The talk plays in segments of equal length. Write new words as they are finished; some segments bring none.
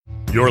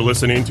You're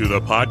listening to the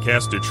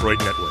Podcast Detroit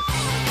Network.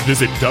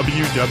 Visit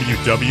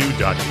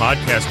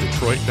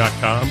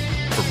www.podcastdetroit.com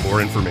for more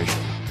information.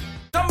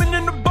 Coming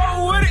in the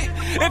boat with it.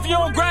 If you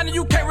don't grind,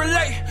 you can't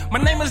relate. My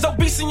name is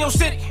Obese in your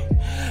city.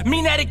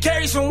 Mean that it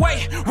carries some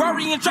weight.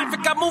 Rory in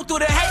traffic, I move through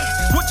the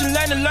hate. Switching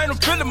lane and learn, I'm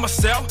feeling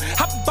myself.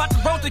 Hop about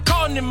the road, they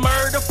calling it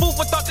murder. Fool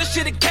for thought this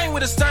shit, it came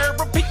with a serve.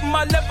 Repeating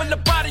my level, the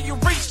body you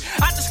reach.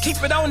 I just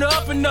keep it on the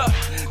up and up.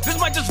 This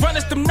might just run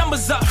us them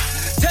numbers up.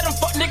 Tell them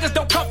fuck niggas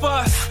don't come for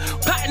us.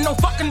 Plotting no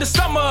fucking the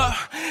summer.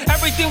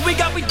 Everything we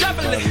got, we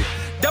double it.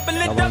 Double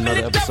it, double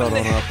it, double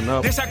it. Up and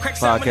Up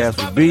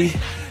podcast with B.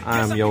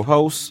 I'm your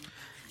host.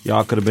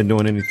 Y'all could have been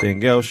doing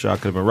anything else. Y'all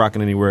could have been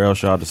rocking anywhere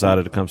else. Y'all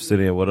decided to come sit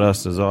in with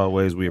us. As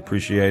always, we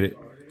appreciate it.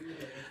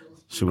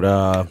 Shoot,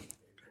 of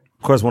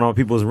course, one of our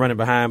people is running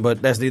behind,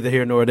 but that's neither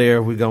here nor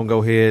there. We're going to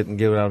go ahead and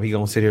give it out. He's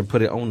going to sit here and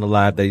put it on the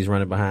live that he's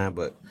running behind,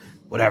 but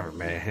whatever,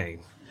 man. Hey,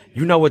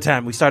 you know what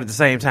time. We start at the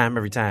same time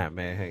every time,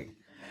 man. Hey.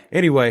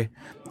 Anyway,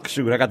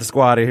 shoot, I got the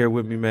squad in here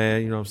with me,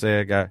 man. You know what I'm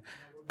saying? I got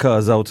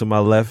Cuzzo to my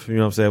left. You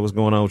know what I'm saying? What's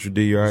going on with you,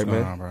 D? You all right, man?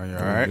 What's going on, bro? You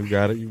all right?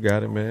 You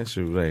got it, man.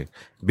 Shoot, hey.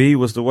 B,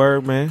 what's the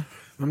word, man?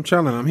 I'm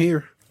chilling. I'm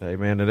here. Hey,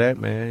 man, to that,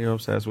 man. You know what I'm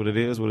saying? That's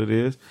what it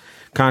is.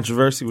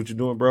 Controversy, what you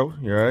doing, bro?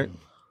 You all right?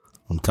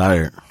 I'm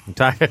tired.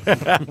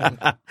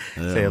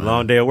 Say a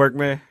long day at work,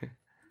 man?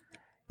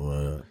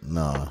 Well,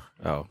 nah.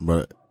 Oh.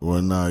 But,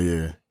 nah,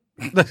 yeah.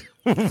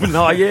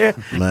 No, yeah?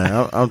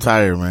 Man, I'm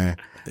tired, man.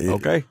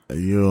 Okay.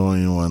 You don't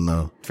even want to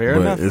know. Fair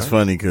enough. It's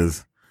funny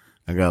because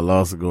I got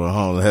lost going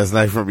home last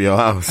night from your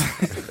house.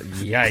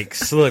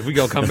 Yikes. Look, we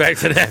going to come back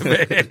to that,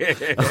 man.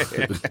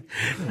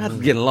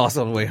 I'm getting lost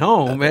on the way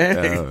home,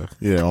 man.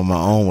 Yeah, on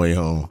my own way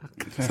home.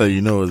 So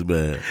you know it's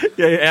bad.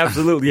 Yeah,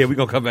 absolutely. Yeah, we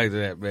going to come back to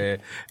that, man.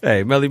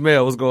 Hey, Melly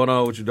Mel, what's going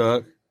on with you,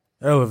 dog?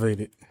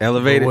 Elevated.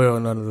 Well,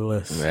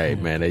 nonetheless. Hey,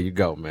 man, there you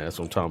go, man. That's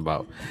what I'm talking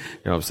about. You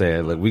know what I'm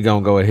saying? Look, we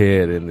going to go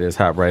ahead and just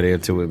hop right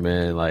into it,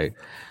 man. Like, you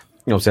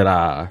know what I'm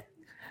saying?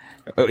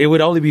 It would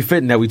only be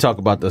fitting that we talk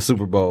about the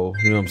Super Bowl,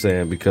 you know what I'm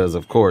saying? Because,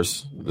 of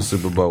course, the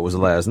Super Bowl was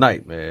last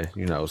night, man.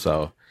 You know,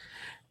 so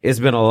it's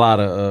been a lot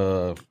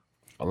of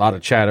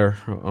chatter,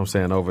 you know what I'm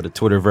saying, over the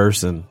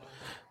Twitterverse and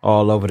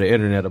all over the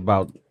internet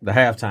about the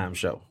halftime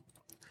show.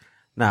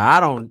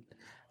 Now,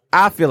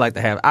 I feel like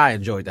I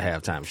enjoyed the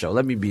halftime show.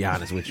 Let me be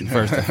honest with you,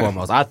 first and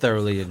foremost. I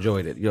thoroughly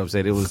enjoyed it. You know what I'm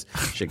saying? It was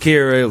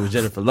Shakira, it was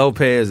Jennifer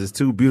Lopez. It's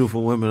two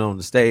beautiful women on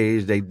the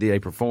stage. They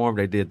performed,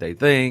 they did their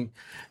thing.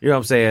 You know what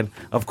I'm saying?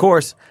 Of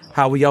course,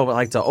 how we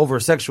like to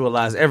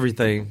over-sexualize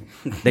everything,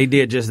 they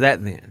did just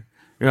that then.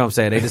 You know what I'm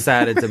saying? They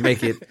decided to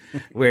make it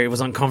where it was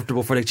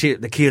uncomfortable for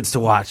the kids to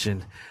watch.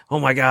 And,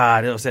 oh, my God,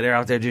 you know what I'm saying? They're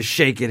out there just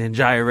shaking and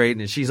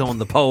gyrating, and she's on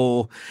the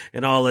pole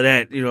and all of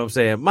that. You know what I'm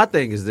saying? My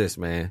thing is this,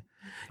 man.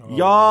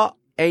 Y'all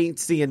ain't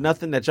seeing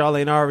nothing that y'all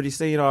ain't already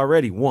seen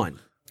already. One.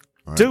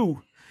 Right.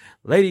 Two,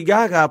 Lady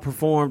Gaga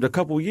performed a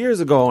couple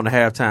years ago on the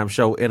halftime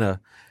show in a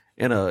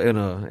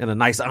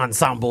nice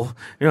ensemble.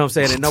 You know what I'm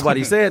saying? And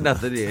nobody said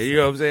nothing there. You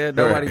know what I'm saying?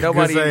 Nobody.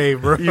 Good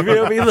save, bro. You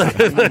feel me? Look.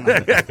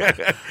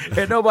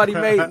 And nobody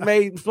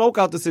made smoke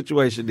out the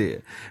situation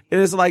there. And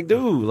it's like,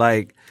 dude,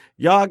 like,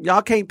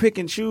 y'all can't pick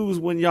and choose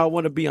when y'all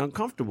want to be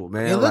uncomfortable,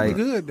 man. It looked like,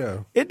 good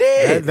though. It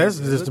did. That's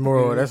just the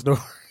moral. That's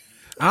the.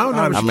 I don't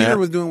know what Shakira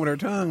was doing with her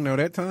tongue, though.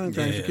 That tongue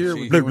thing Shakira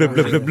was doing.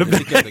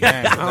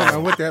 I don't know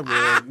what that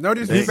was. No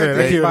disrespect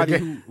to anybody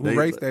who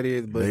race that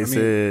is, but they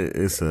said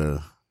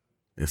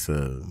it's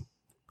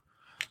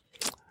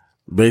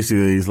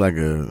basically it's like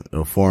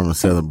a form of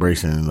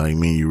celebration, like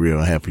me and you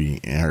real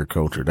happy in her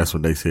culture. That's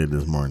what they said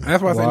this morning.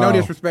 That's why I say no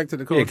disrespect to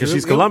the culture. Yeah, because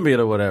she's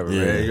Colombian or whatever,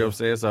 yeah. man. You know what I'm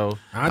saying? So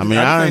I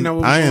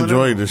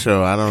enjoyed the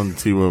show. I don't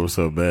see what was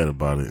so bad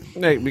about it.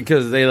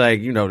 Because they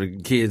the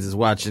kids is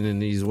watching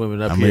and these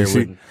women up here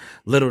with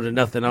little to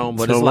nothing on,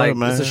 but so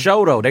it's a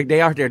show though. They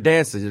out there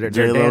dancing.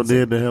 J-Lo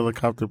did the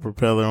helicopter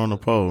propeller on the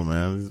pole,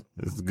 man.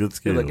 It's good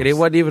skills. Look, it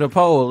wasn't even a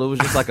pole. It was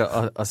just like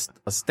a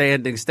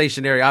standing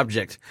stationary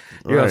object.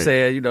 You know what I'm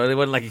saying? You know, it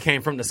wasn't like it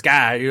came from the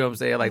sky. You know what I'm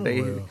saying? Like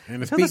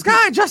and the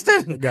sky,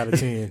 Justin. Got a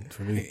 10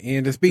 for me.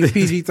 And to speak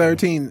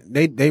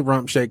PG-13, they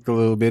rump shaked a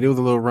little bit. It was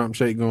a little rump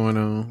shake going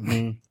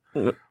on.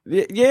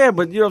 Yeah,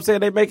 but you know what I'm saying?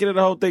 They making it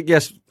a whole thing.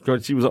 Yes,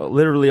 because she was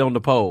literally on the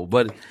pole,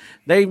 but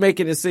they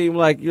making it seem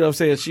like, you know what I'm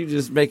saying, she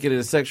just making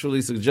it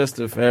sexually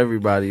suggestive for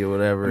everybody or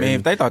whatever. I mean,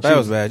 if they thought that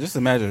was bad, just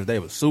imagine if they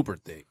was super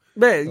thick.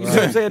 Man, you know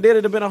what I'm saying? Then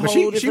it'd have been a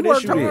whole different she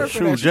worked issue. hard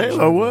for that.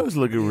 J-Lo was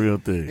looking real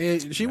thick.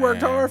 And she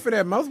worked hard for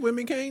that. Most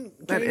women can't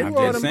do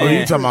all them. Oh,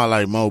 you talking about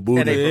like Mo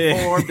Booty? And they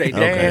performed, they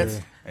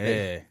danced.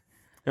 Yeah.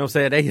 You know what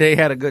I'm saying? They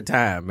had a good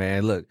time,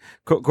 man. Look,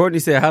 Courtney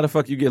said, how the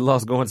fuck you get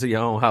lost going to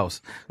your own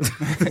house?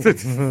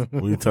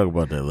 We'll talk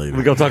about that later.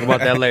 We're going to talk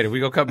about that later.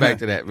 We're going to come back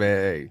to that,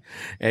 man.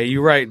 Hey,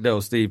 you're right, though,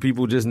 Steve.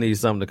 People just need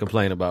something to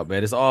complain about,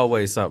 man. It's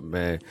always something,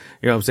 man.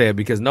 You know what I'm saying?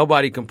 Because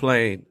nobody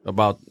complained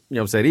about, you know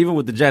what I'm saying, even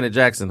with the Janet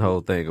Jackson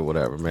whole thing or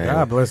whatever, man.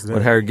 God bless them.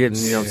 With her getting,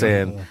 you know what I'm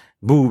saying,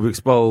 boob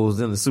exposed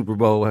in the Super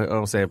Bowl,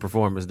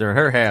 performance during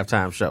her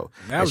halftime show.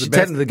 She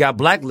technically got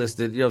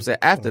blacklisted,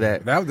 after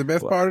that. That was the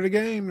best part of the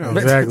game, though.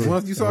 Exactly.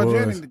 Once you saw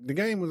Janet, the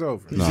game was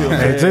over. No.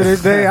 And to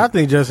this day, I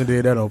think Justin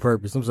did that on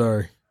purpose. I'm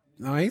sorry.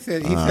 No, he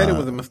said it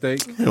was a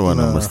mistake. It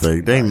wasn't a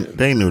mistake. They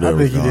knew that. I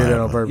think he did that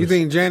on purpose. You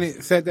think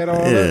Janet set that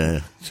all up?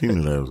 Yeah, she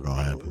knew that was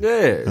gonna happen. Yeah,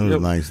 it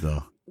was nice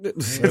though.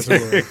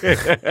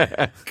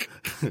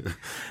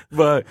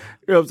 But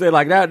you know what I'm saying,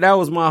 like that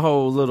was my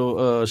whole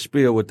little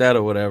spiel with that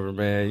or whatever,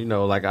 man. You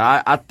know, like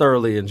I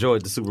thoroughly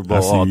enjoyed the Super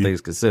Bowl, all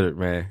things considered,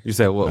 man. You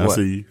said what? I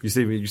see you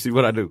see me? You see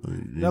what I do?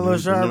 That little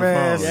sharp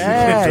ass.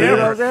 Yeah, you know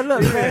what I'm saying?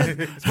 Look, man,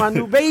 it's my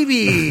new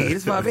baby.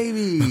 It's my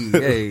baby.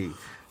 Hey.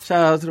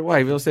 Shout out to the wife,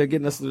 you know what I'm saying,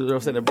 getting us a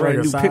brand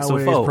new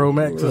Pixel 4. Pro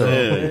Max. You know what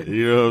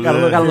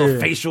I'm saying? Got a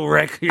little facial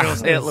rec, you know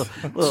what I'm saying?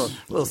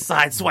 Little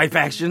side swipe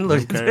action.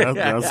 Look. Okay,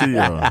 I see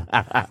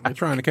y'all. You're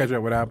trying to catch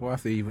up with Apple. I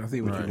see you. I see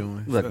what you're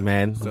doing. Look,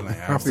 man.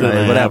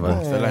 Whatever.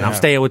 I'm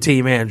staying with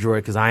Team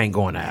Android because I ain't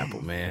going to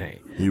Apple, man.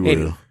 You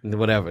will.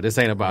 Whatever. This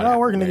ain't about We're all Apple,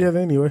 working man. together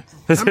anyway.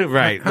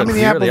 Right. How Look, many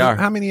we apples? really are.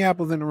 How many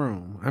apples in the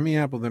room? How many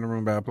apples in the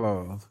room by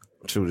applause?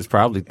 Shoot, it's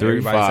probably 3,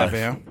 Everybody's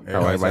 5.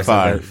 everybody's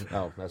 5.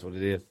 Oh, that's what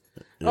it is.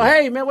 Oh,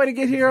 hey, man, way to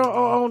get here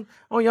on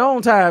your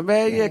own time,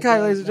 man. Yeah,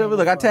 Kyle, ladies and gentlemen.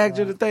 Look, I tagged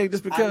you in the thing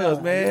just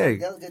because, man.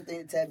 That was a good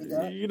thing to tag me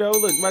down. You know,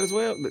 look, might as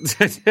well.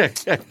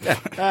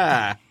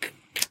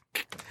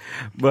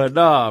 But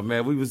nah,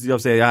 man, we was, you know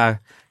what I'm saying,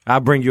 I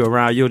bring you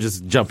around. You'll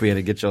just jump in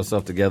and get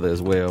yourself together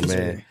as well,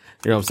 man.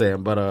 You know what I'm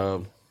saying?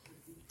 But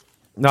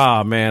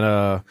nah,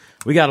 man,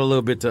 we got a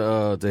little bit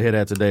to hit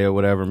at today or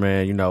whatever,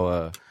 man. You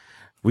know,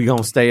 we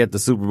gonna stay at the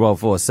Super Bowl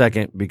for a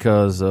second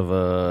because of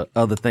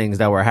other things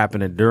that were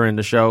happening during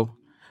the show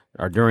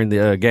or during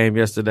the game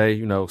yesterday.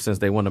 You know, since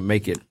they want to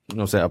make it, you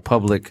know what I'm saying, a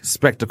public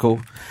spectacle.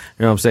 You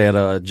know what I'm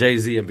saying?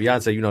 Jay-Z and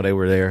Beyonce, you know, they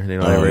were there. You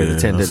know, they were in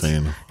attendance,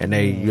 and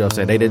they, you know what I'm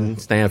saying, they didn't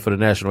stand for the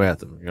national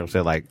anthem. You know what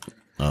I'm saying? Like.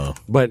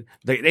 But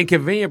the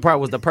inconvenient part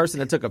was the person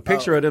that took a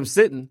picture of them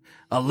sitting.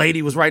 A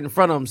lady was right in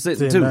front of them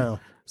sitting too. Down.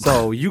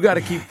 So you got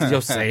to keep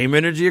your same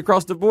energy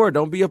across the board.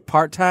 Don't be a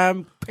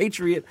part-time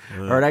patriot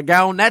or that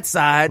guy on that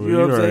side. You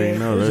know what I'm saying?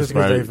 No, It's that's just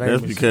 'cause they right.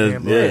 That's famous.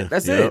 because Yeah,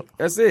 That's it.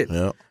 That's it.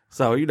 Yep.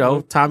 So, you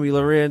know, Tommy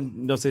Loren, you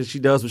know what I'm saying, she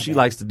does what she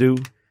likes to do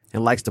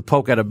and likes to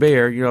poke at a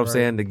bear, you know what I'm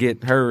saying, to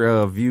get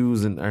her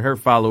views and her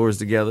followers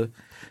together.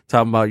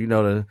 Talking about, you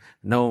know, the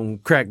known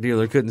crack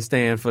dealer couldn't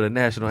stand for the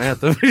national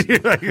anthem.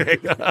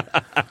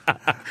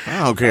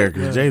 I don't care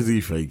because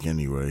Jay-Z fake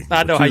anyway.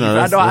 I know But,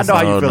 how that's you a whole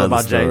feel nother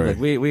about Jay. story. Look,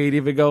 we ain't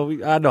even go.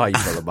 I know how you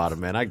feel about him,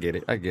 man. I get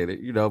it.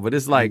 You know, but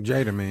it's like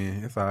Jada,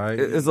 man. It's all right.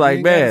 it's You like,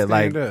 ain't gotta man, stand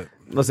like up.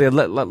 let's say,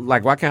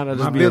 like why can't I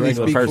just My be a Billy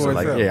regular speak for person?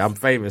 Like, itself. yeah, I'm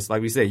famous.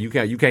 Like we said, you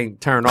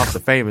can't turn off the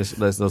famous.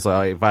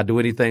 So if I do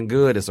anything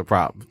good, it's a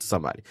problem to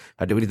somebody. If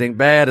I do anything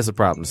bad, it's a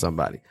problem to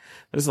somebody.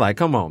 It's like,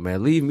 come on,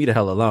 man, leave me the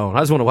hell alone. I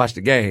just want to watch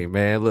the game,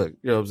 man. Look,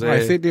 you know what I'm saying?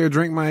 Like, sit there,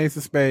 drink my ace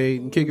of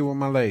spade, and kick it with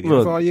my lady.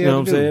 Look, That's all you know have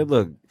what to I'm do. saying?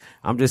 Look,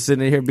 I'm just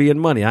sitting here being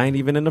money. I ain't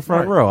even in the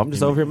front row. I'm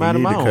just over here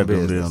minding my own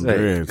business.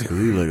 Dreads because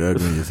he look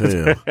ugly as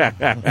hell.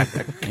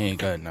 He ain't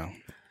cutting now.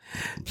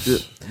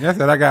 That's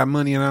that I got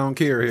money and I don't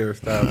care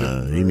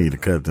hairstyle. He need to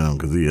cut them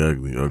because he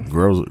ugly or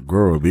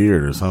grow a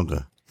beard or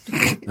something.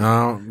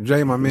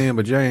 Jay, my man,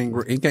 but Jay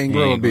he can't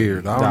grow a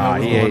beard. I don't know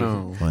what's going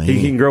on. Well,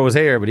 He can grow his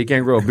hair, but he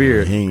can't grow a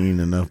beard. He ain't eating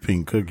enough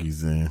pink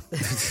cookies then.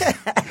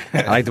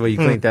 I like the way you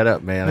cleaned that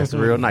up, man. That's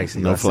real nice.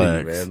 No I see you,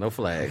 flags. man. No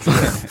flags.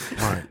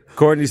 Right.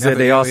 Courtney said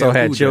they also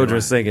had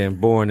children singing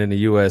 "Born in the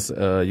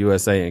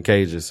USA in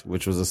Cages,"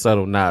 which was a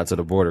subtle nod to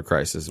the border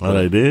crisis. Oh,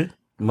 they did?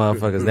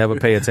 Motherfuckers never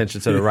pay attention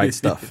to the right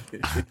stuff.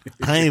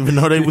 I didn't even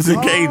know they was in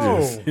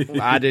cages.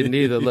 I didn't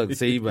either. Look,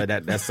 see, but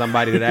that's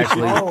somebody that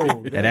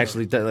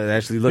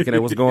actually looking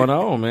at what's going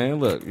on,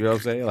 man. Look, you know what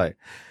I'm saying? Like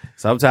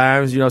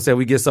sometimes, you know what I'm saying,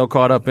 we get so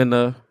caught up in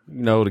the,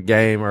 you know, the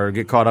game or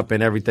get caught up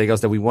in everything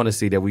else that we want to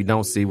see that we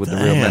don't see what the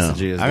real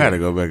message is. I got to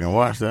go back and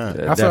watch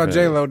that. I saw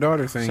J-Lo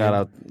daughter singing. Shout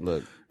out,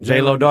 look.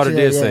 J-Lo daughter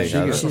did sing.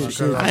 I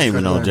didn't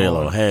even know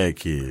J-Lo had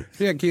kids.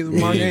 She had kids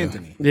with Mark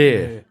Anthony.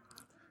 Yeah.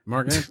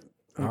 Mark Anthony?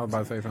 I was about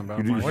to say something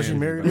about Mark Was she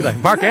Anthony. married? He's like,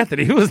 Mark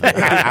Anthony, who was that?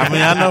 I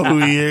mean, I know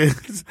who he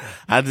is.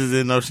 I just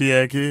didn't know she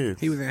had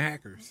kids. He was in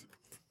Hackers.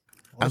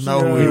 I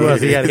know who He he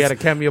was. was. He had a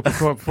cameo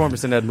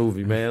performance in that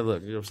movie, man.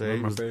 Look, you know what I'm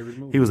saying? One of my favorite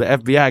movies. He was an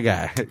FBI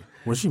guy.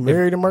 Was she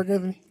married to Mark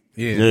Anthony?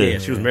 Yeah,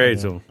 she was married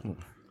to him.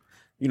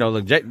 You know,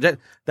 look, the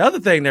other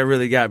thing that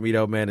really got me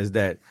though, man, is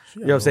that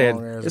you know what I'm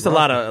saying. It's a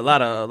lot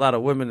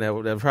of women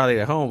that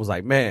probably at home was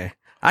like, man,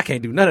 I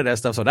can't do none of that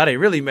stuff. So now they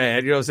really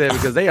mad, you know what I'm saying?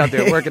 Because they out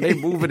there working, they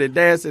moving and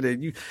dancing,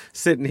 and you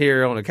sitting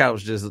here on the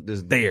couch just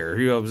there.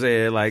 You know what I'm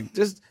saying? Like,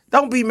 just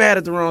don't be mad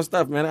at the wrong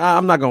stuff, man.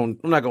 I'm not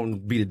gonna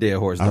beat a dead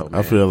horse though.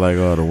 I feel like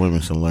all the women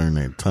should learn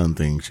that ton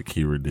thing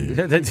Shakira did.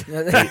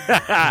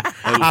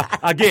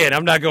 Again,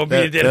 I'm not gonna beat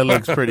a dead That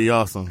horse. looks pretty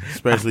awesome,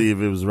 especially if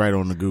it was right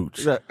on the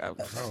gooch. Look,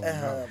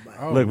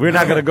 we're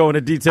not gonna go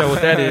into detail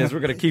what that is. We're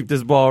gonna keep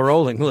this ball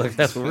rolling. Look,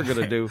 that's what we're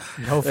gonna do.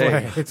 No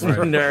flags.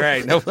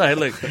 Right, no flag.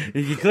 Look,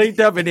 he cleaned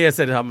up and then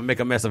said, "I'm gonna make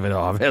a mess of it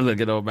all." Man, look,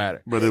 it don't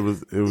matter. But it was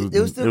still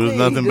clean.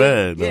 nothing He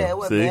bad. good. Though. Yeah, it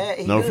wasn't See, bad.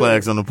 He no good.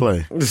 flags on the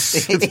play.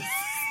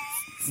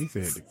 He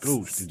said the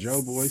Gooch, the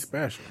Joe Boy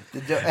special.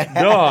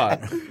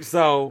 Dog.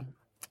 So,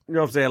 you know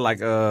what I'm saying? Like,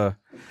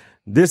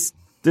 this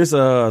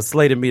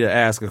slated me to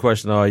ask a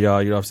question to all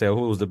y'all. You know what I'm saying?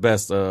 Who was the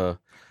best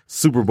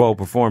Super Bowl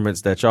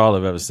performance that y'all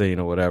have ever seen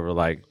or whatever?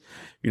 Like,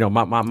 you know,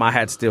 my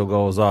hat still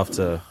goes off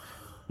to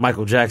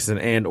Michael Jackson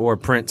and or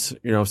Prince.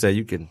 You know what I'm saying?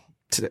 You can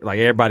like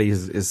everybody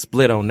is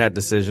split on that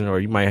decision, or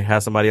you might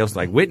have somebody else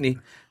like Whitney.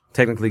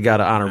 Technically got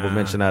an honorable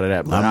mention out of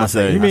that. But I'm gonna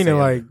say You mean in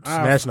like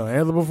national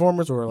anthem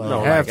performance or like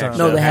No, halftime? like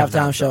No, the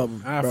halftime show.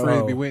 I bro.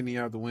 frisbee Whitney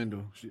out the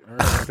window.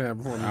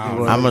 I'm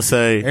gonna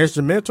say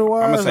Instrumental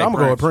wise, I'm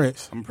gonna go with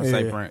Prince. I'm gonna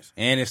say Prince.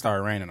 And it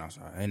started raining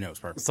outside. And it was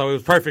perfect. So it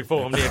was perfect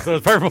for him. Then. So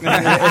it was perfect.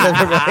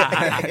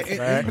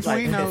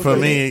 Between those, for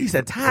me, He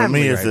said for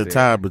timely me, it's right a there.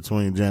 tie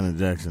between Janet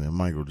Jackson and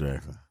Michael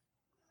Jackson.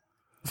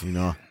 You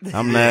know,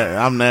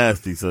 I'm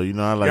nasty, so you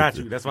know I like. Got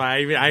you. That's why I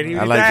didn't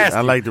even I like ask.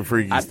 I like the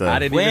freaky stuff. I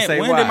didn't even say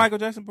When why. did Michael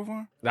Jackson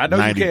perform? I know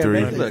you can,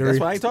 93. man. Look, that's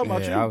why I ain't talking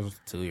about Yeah, I you. was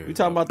 2 years. We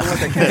talking about the one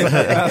that came.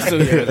 I was 2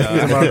 years old.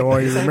 That's about the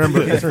one you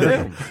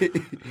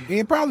remember.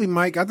 yeah, probably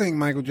Mike. I think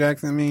Michael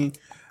Jackson. I mean,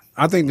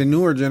 I think the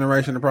newer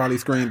generation will probably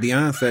scream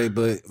Beyonce,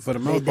 but for the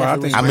most part,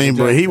 I think. I Michael mean,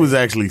 but he Jackson. was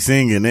actually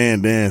singing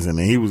and dancing,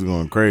 and he was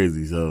going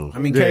crazy. So I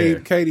mean, Yeah.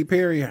 Katy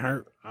Perry.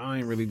 I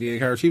ain't really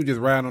dig her. She was just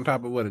riding on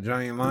top of a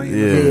giant lion.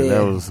 yeah,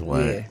 that was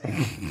whack.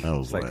 That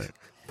was whack.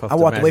 Puff I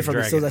the walked away Magic from it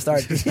as soon as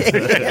I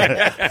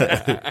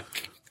started.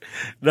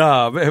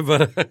 Nah, man,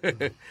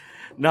 but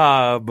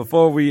nah.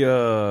 Before we, you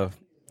know,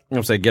 what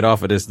I'm saying, get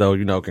off of this though.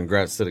 You know,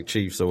 congrats to the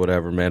Chiefs or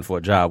whatever, man, for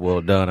a job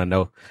well done. I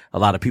know a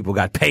lot of people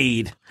got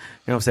paid. You know,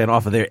 what I'm saying,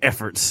 off of their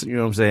efforts. You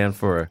know, what I'm saying,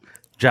 for a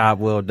job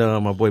well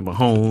done. My boy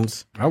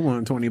Mahomes. I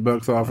won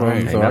 $20 off of him,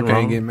 Ain't so I nothing can't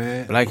wrong. get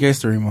mad. Black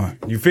History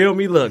Month. You feel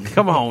me? Look,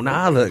 come on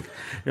now. Look, you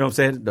know, what I'm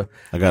saying.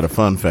 I got a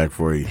fun fact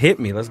for you. Hit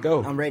me. Let's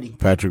go. I'm ready.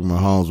 Patrick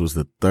Mahomes was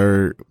the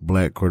third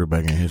black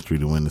quarterback in history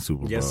to win the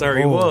Super Bowl. Yes, sir.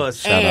 He was.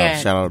 Shout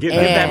out. Give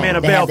that man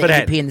a They bell had for the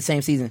that. MVP in the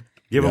same season.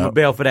 Give him a Yep.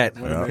 bell for that.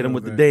 Hit him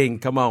with the ding.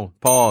 Come on.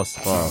 Pause.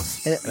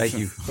 Pause. Thank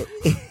you.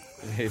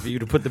 If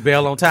you'd have put the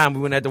bell on time,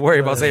 we wouldn't have to worry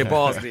about saying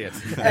pause then.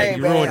 Hey,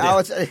 You man, ruined I it.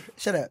 was,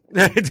 shut up.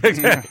 There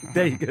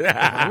you go. We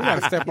got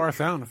to step our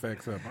sound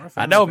effects up.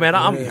 I know, man.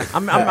 I'm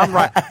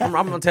right. I'm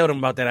gonna tell them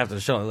about that after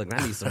the show. Look,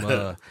 I need some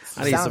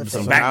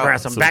some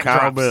background, some backdrops.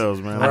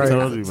 cowbells, man. I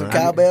told you, man.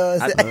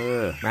 Cowbells.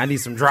 I need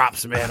some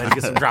drops, man. I need to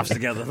get some drops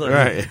together. Look,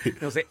 Right. You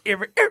know, say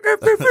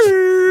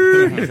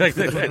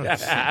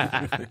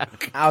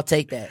I'll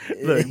take that.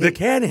 look, the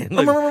cannon.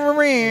 Look,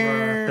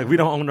 look, we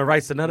don't own the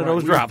rights to none of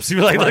those drops. You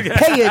be like, look,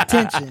 Pay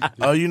attention.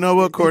 Oh, you know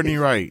what, Courtney?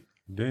 Right.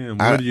 Damn,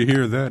 where do you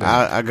hear that?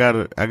 I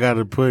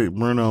gotta put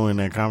Bruno in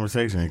that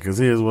conversation because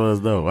his was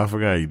dope. I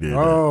forgot he did.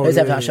 Oh, His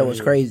yeah, halftime show was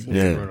crazy.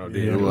 yeah, did.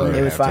 it was.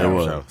 It was fire. It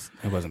was.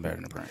 It wasn't better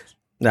than Prince.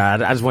 Nah, I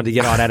just wanted to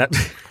get all that.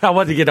 I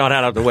wanted to get all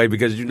that out the way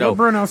because you know, What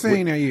Bruno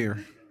sing that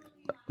year?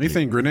 He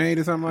sing Grenade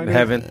or something like that?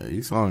 heaven.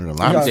 He sung a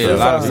lot He of did stuff. a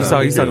lot of He stuff. saw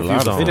a few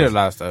songs. He did a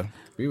lot of stuff.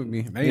 He would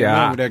be. They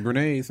Yeah. love that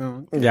Grenade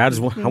song. Yeah,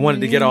 I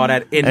wanted to get all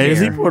that in Hey, there. is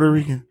he Puerto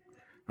Rican?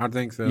 I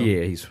think so.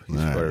 Yeah, he's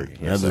Nah, Puerto Rican.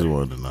 I Yes, just sir.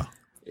 wanted to know.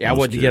 Yeah, I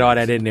wanted to get all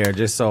that in there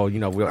just so, you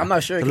know, I'm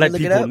not sure. to Can let you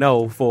look it people up?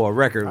 know for a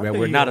record that think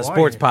we're he not a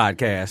sports Hawaiian.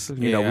 podcast.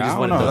 You Yeah, know, we I just don't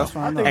wanted know. to That's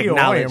fine. I think he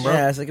acknowledge. Hawaiian, bro.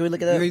 Yeah, so can we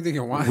look it up? You think they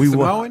can watch We will.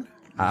 Samoan?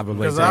 I've been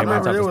Because waiting I to say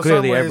remember my there was clearly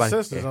something with everybody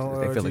his sisters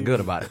on, they feeling TV. good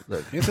about it.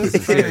 Look. It's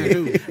just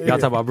too. Y'all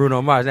talking about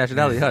Bruno Mars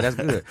nationality? Huh, that's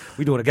good.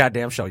 We doing a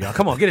goddamn show, y'all.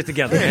 Come on, get it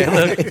together, man.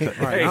 Look.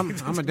 Right,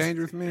 I'm a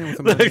dangerous man with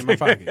some money in my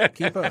pocket.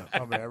 Keep up.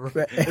 My bad, bro.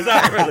 It's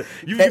not really-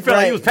 you feel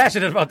like he was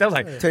passionate about that. I was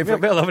like,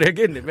 man, Bell over there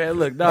getting it, man.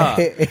 Look, nah.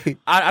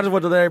 I just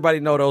want to let everybody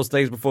know those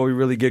things before we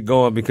really get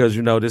going because,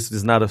 you know, this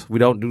is not we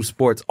don't do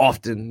sports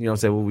often. You know what I'm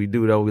saying? What we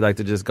do, though, we like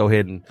to just go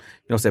ahead and, you know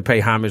what I'm saying, pay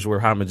homage where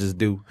homage is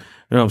due.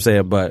 You know what I'm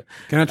saying? But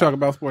Can I talk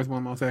about sports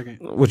one more second?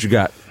 what you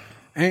got?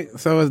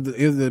 So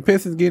is the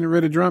Pistons getting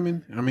rid of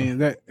Drummond? I mean, is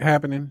that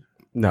happening?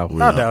 No.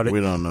 I doubt it.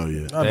 We don't know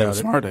yet. I They doubt were it.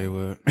 smart, they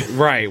would.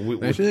 Right.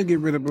 They should get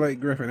rid of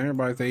Blake Griffin.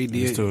 Everybody say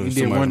he It's did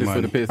too much wonders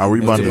money. for the Pistons. Are we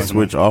about too to much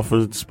switch off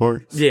of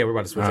sports? Yeah, we're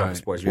about to switch off All to right.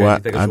 sports. Well, You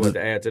think I there's just-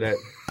 to add to that?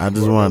 I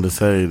just wanted to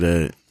say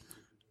that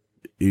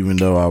even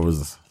though I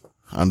was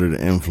under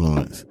the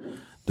influence,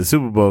 the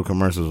Super Bowl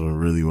commercials were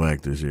really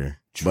whack this year.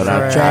 But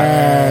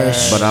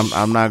Trash.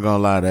 I'm not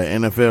gonna lie, that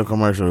NFL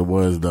commercial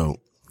was dope.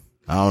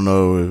 I don't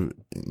know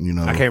if you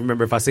know. I can't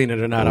remember if I seen it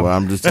or not. Well,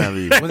 I'm just telling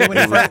you, Was it when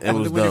it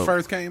was when it dope.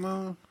 first came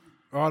on?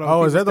 All those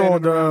Oh, is people that the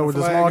one standing around with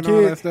the flag small and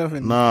all that kid? stuff?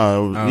 And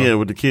No, Oh. yeah,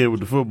 with the kid with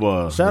the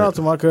football. Shout out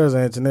to my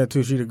cousin Antoinette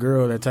too. She the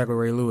girl that tackled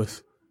Ray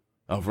Lewis.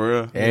 Oh, for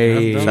real?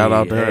 Hey, shout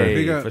out to her. Hey,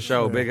 Big up. for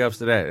sure. Big ups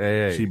to that.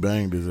 Hey, She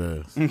banged his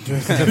ass.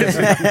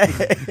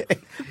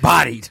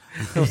 bodied.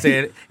 You know what I'm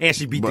saying? And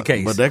she beat the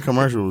case. But that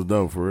commercial was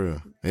dope, for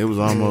real. It was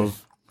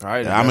almost,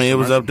 Right, I mean, it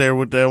was up there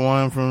with that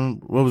one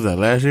from, what was that,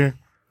 last year?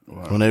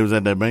 Wow. When they was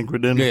at that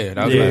banquet dinner? Yeah,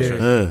 that was last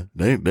year.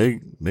 Yeah,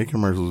 they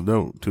commercials was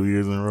dope 2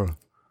 years in a row.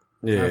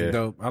 yeah. That's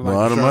dope. I like But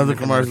all the the other Charmin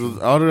commercials,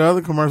 all the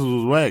other commercials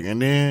was whack.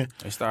 And then,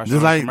 They started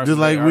just showing like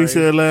commercials we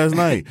said last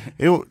night,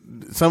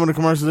 some of the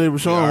commercials they were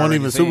showing weren't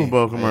even Super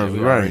Bowl commercials,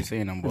 we already right?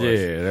 seen them boys.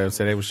 Yeah, they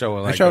said they were showing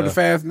They like showed the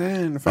Fast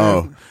 9. The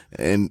Fast Oh,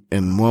 and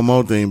one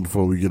more thing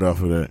before we get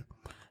off of that.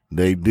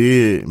 They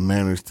did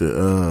manage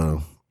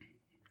to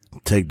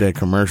take that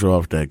commercial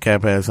off that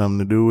Cap had something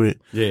to do with.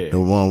 Yeah. The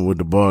one with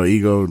the bald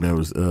ego that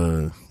was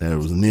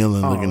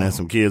kneeling looking at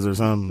some kids or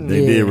something.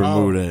 They did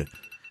remove that.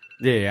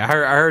 Yeah, I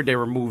heard they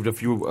removed a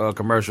few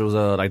commercials.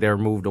 Like they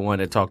removed the one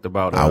that talked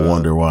about. I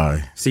wonder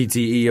why.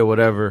 CTE or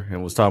whatever,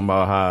 and was talking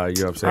about how, you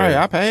know what I'm saying. All right,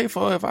 I paid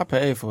for it. If I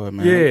paid for it,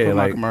 man, Yeah, put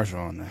my like- commercial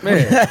on there.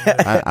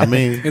 Man, I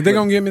mean, If they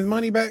gonna give him his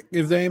money back,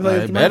 if they ain't They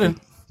played the better. money,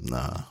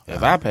 nah.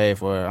 If I paid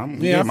for it, I'm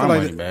gonna yeah, I get my feel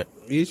like money back.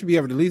 he should be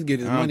able to at least get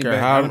his I don't money care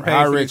back. how done paid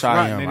how for rich this I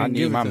spot and they am. I didn't need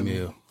give it my to me.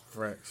 meal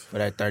for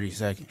that 30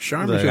 seconds.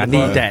 Sharman Look, should I have need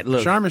bought, that.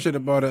 Look. Sharman should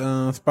have bought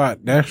a spot.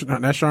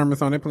 That Sharman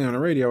song they play on the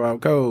radio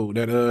out cold.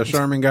 That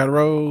Sharman got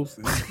rose.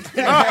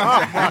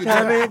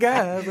 Sharman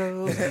got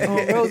rose.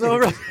 Oh,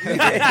 rose.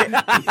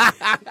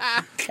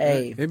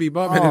 Hey. They be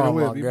bumping in the Oh,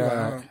 whip. my Be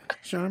God. like,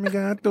 Sharman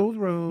got those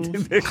rose.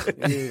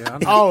 Yeah, I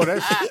know. Oh,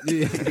 that's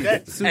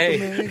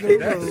Superman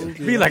got rose.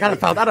 Be like, I done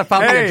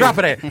found Hey. me. Drop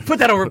it at. Put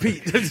that on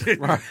repeat.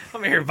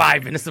 I'm here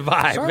vibing. It's a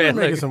vibe, Sharman man.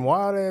 making Look. some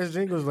wild ass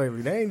jingles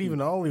lately. They ain't even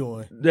the only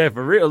one. Yeah,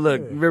 for real.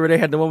 Look, remember they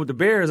had the one with the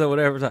bears or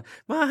whatever. It's like,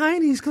 my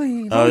hiney's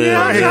clean. Oh,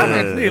 yeah. I'm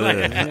Yeah, clean.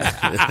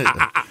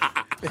 yeah.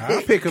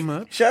 I'll pick him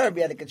up. Sure,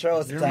 be out of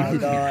control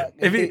sometimes, dog.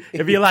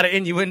 It'd be a lot of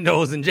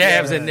innuendos and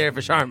jabs in there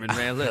for Sharman,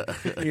 man. Look,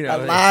 you know,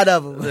 A lot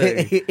of them.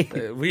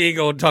 look, we ain't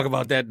gonna talk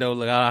about that though.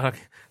 Look,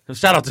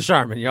 shout out to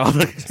Sharman, y'all.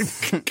 Hold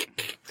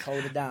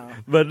it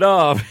down. But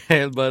no,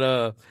 man. But you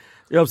know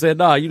what I'm saying?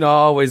 No, you know, I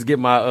always get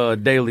my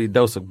daily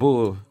dose of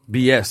bull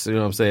BS. You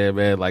know what I'm saying,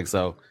 man? Like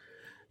so,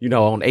 you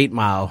know, on 8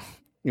 Mile,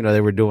 you know,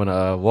 they were doing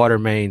a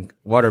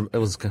it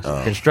was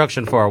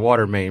construction for a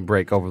water main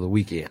break over the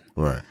weekend.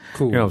 Right.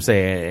 Cool. You know what I'm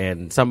saying?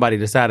 And somebody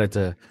decided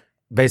to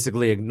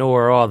basically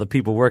ignore all the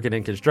people working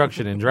in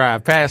construction and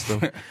drive past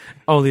them,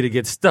 only to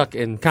get stuck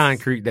in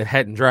concrete that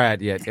hadn't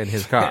dried yet in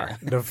his car.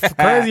 The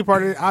crazy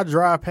part is I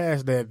drive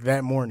past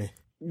that morning.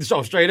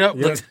 So straight up,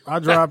 Yep, I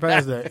drive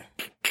past that.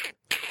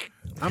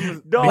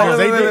 no, Because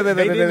they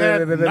didn't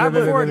have, not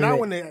before, not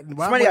when they.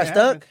 Somebody got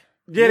stuck?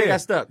 yeah, they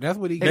got stuck. That's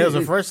what he There was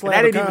did. a fresh And slab that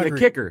of ain't even the concrete.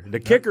 kicker. The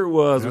kicker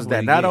was what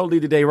that he not did. only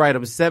did they write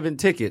him 7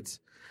 tickets,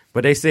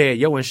 but they said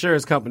your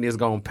insurance company is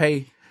gonna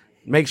pay.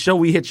 Make sure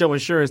we hit your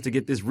insurance to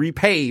get this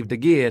repaved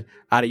again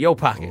out of your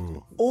pocket.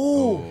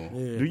 Ooh.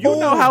 Do you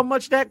know how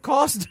much that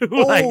costs?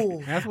 Like,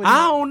 That's what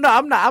I don't know.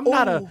 I'm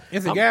not a.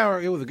 It's a guy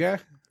or it was a guy.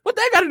 What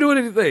that got to do with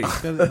anything?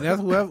 That's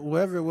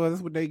whoever it was.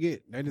 That's what they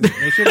get. They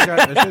should have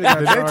got. They should have got.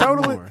 Did they charged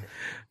total it?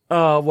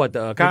 more. What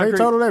the Did concrete? they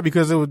total that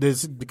because it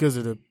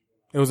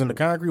was in the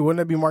concrete? Wouldn't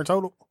that be marked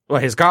total?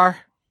 What, his car?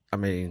 I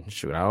mean,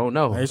 shoot, I don't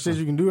know. Ain't shit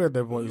you can do at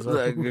that point.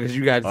 So. Because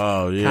you got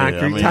Oh, yeah. concrete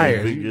I mean,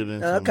 tires. we get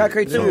in some-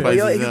 Concrete some too. places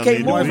You that can't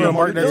need move to it. be Mark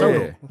marked that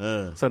total.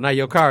 total. So now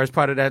your car is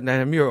part of that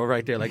mural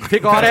right there. Like,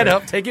 pick all that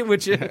up, take it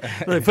with you,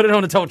 look, put it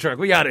on the tow truck.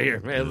 We out of here,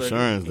 man. Look.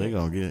 Insurance, they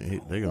gonna get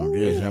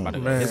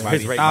him. Man.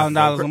 His rate-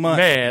 $1,000 a month.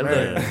 Man,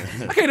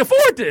 look, I can't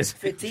afford this.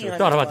 $1,500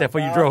 Thought about that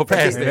before you drove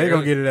past They there.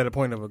 gonna get it at a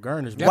point of a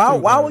garnishment.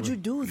 Why would you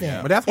do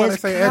that? But that's why they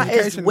say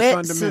education is wet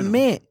fundamental.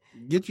 cement.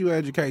 Get you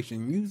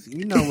education.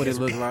 You know what it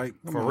looks like.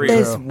 Come on. real.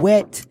 It's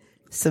wet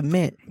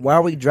cement. Why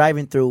are we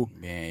driving through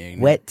Man,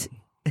 wet?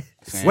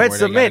 saying Wet where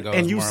they gotta cement, go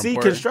and is you more see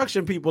important.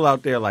 construction people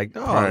out there like,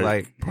 oh, Probably,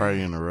 like,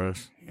 probably in a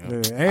rush. Yeah.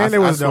 And it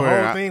was the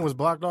swear, whole thing was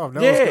blocked off.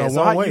 That yeah, was so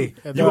one how way.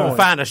 you gonna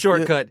find a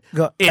shortcut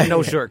Go- in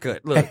no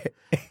shortcut. Look,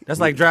 that's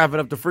like driving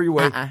up the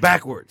freeway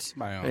backwards.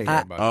 Somebody don't Hey,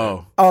 care about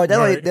Oh, Oh,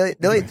 that You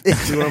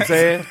know what I'm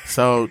saying?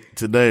 so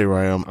today,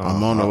 right?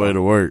 I'm on the way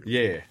to work,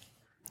 Yeah.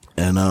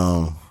 and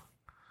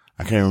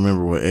I can't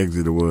remember what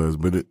exit it was,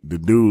 but the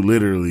dude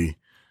literally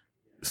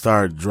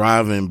started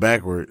driving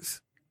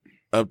backwards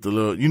up the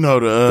little,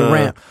 the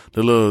ramp.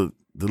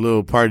 the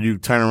little part you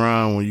turn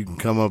around when you can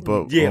come up Yeah,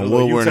 on the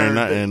little Woodward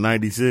U-turn. in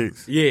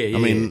 96. Yeah. I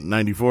mean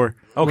 94.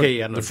 Okay,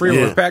 yeah. The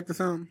freeway was Yeah. packed or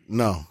something.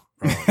 No.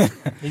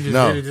 He just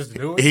No. did it just to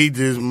do it. He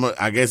just,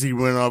 I guess he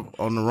went up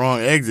on the wrong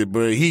exit,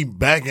 but he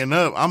backing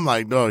up. I'm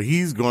like, dog,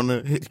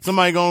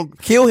 somebody gonna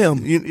Kill him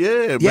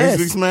yeah, Yes.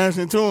 basically smash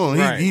into him.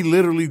 Right. He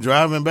literally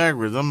driving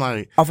backwards. I'm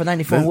like, off of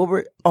 94 That's-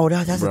 Woodward. Oh,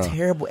 that's a Bruh.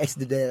 terrible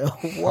accident. I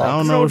don't You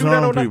know don't what's do that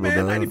wrong on with that people, man.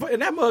 dog. 94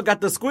 and that mug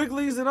got the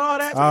squigglies and all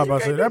that. I was about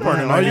to say, that part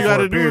Man, in all you 94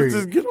 gotta do is period.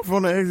 just get up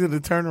on the exit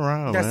and turn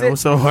around, That's man. it.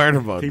 What's so hard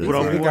about People this?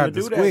 don't They want got to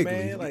the do that, squiggly.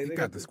 man. Like, They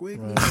got the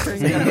squiggly.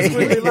 They got the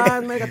squiggly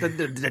lines, man. Got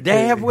the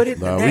dab with it.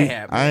 The Nah,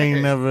 dab. I ain't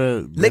man.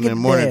 never Look been at in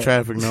morning that.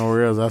 traffic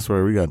nowhere else. I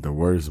swear we got the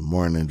worst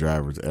morning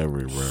drivers ever,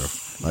 bro.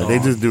 Like they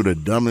just do the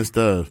dumbest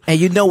stuff. And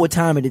you know what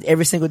time it is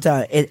every single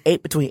time.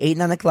 Between 8 and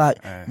 9 o'clock,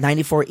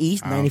 94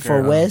 East,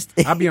 94 West.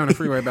 I be on the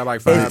freeway about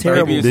like 5:30.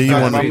 terrible. It's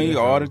about me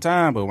all the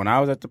time, but when I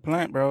was at the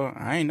plant, bro,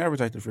 I ain't never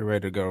take the freeway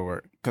to go to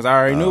work because I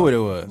already knew what it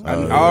was. I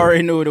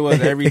already knew what it was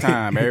every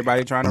time.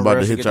 Everybody trying to I'm about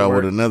rush to to hit get to y'all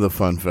work. with another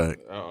fun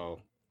fact. Uh-oh.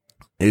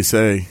 They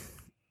say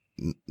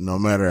no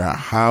matter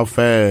how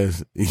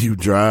fast you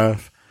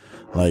drive,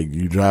 like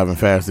you driving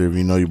faster if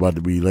you know you're about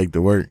to be late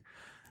to work.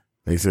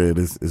 They said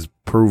it's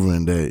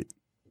proven that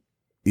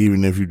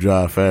even if you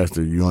drive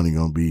faster, you're only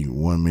gonna be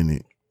 1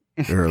 minute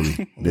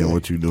early than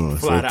what you're doing.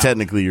 Flat So out.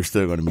 technically, you're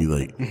still gonna be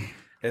late.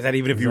 Is that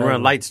even if you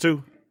run lights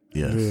too?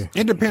 Yes.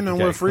 It depends on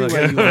what freeway you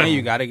And on.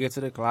 you got to get to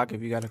the clock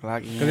if you got a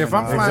clock. Because if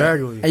I'm flying,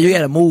 Exactly. And you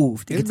gotta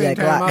move to it's get to been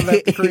that time I clock.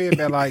 left the crib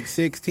at like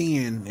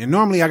 6:10, and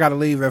normally I got to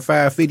leave at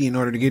 5:50 in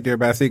order to get there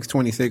by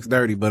 6:20,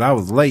 6:30. But I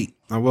was late.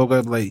 I woke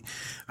up late.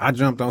 I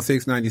jumped on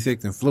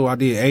 696 and flew. I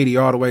did 80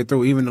 all the way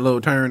through, even the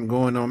little turn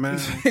going on mine.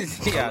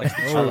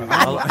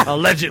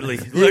 Allegedly.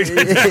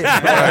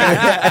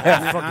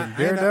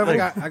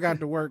 I got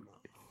to work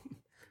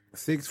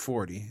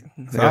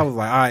 6:40. So I was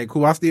like, all right,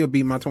 cool. I still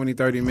beat my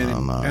 20-30 minute.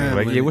 time Like, yeah,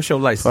 limit. what's your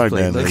license Fuck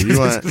plate? that. Man. You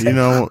want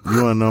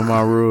to know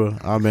my rule?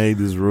 I made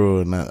this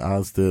rule, and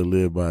I'll still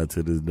live by it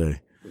to this day.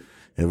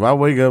 If I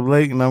wake up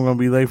late and I'm gonna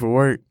be late for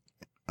work,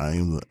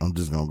 I'm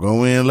just gonna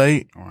go in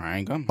late, Or I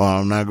ain't coming. or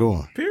I'm not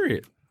going.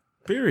 Period.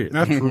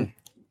 That's true.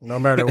 No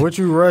matter what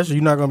you rush,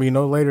 you're not gonna be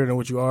no later than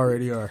what you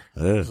already are.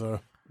 Yeah. So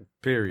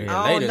Period. Yeah,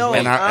 I don't late is know. late.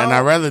 And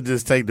I'd rather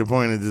just take the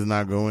point and just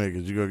not go in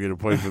because you're going to get a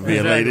point for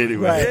being late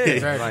anyway.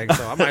 Yeah, like,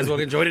 so I might as well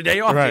enjoy the day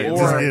off. Right. then.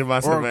 Just give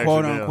myself Or extra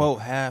quote day off. unquote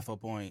half a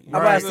point.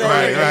 I'm about to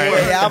say,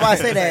 right. I'm about to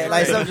say that.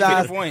 Like Right.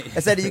 sometimes, Point.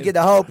 instead of you get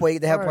the whole point, you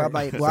get the half point. I'm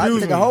like, well, I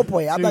took the whole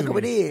point. I'm not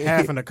coming in.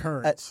 half an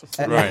occurrence.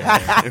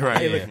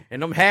 Right. Yeah.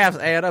 And them halves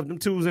add up. Them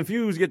twos and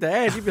fews get the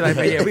add. You be like,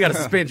 man, yeah, we got to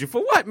suspend you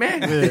for what,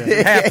 man?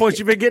 Half points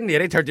you been getting there,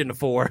 they turned into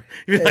 4.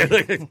 You be like,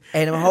 look. And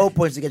the whole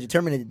points to get you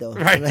terminated though.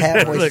 Right. The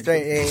half points Look.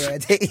 straight. Yeah.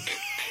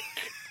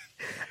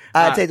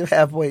 I take the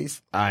half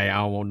points. I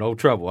don't want no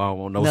trouble. I don't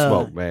want no No.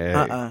 smoke,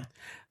 man.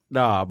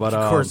 Nah, but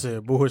Of course,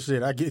 said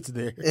bullshit. I get to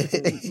there.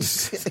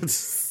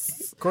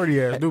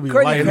 Cordy ass do be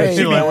Cordy lighting crazy,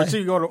 that shit like man. when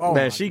she go to. Oh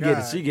man, my she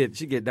God.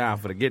 get down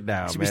for the get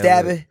down. She man. be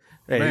stabbing.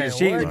 Hey, Man,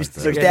 she what? look,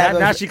 Stab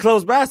now her. she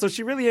close by, so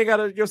she really ain't got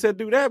to yourself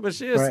do that, but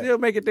she'll Right. still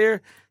make it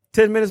there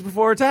 10 minutes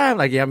before her time.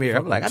 Like, yeah, I'm here.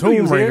 I'm like, I knew you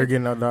Tomb was Raider here.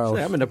 getting out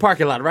dollars. I'm in the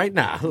parking lot right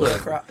now.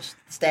 Look.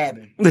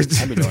 Stabbing. I be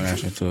doing that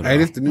shit too. Hey,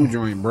 this the new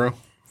joint, bro.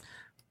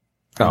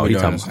 Oh, we he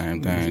doing talking the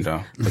same thing,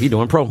 though. he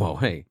doing promo.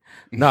 Hey,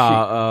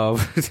 nah,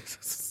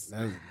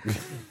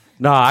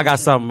 nah, I got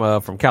something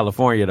from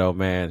California though,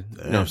 man. You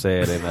know what I'm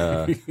saying?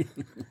 And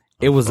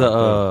it was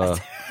I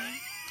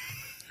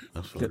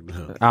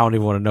don't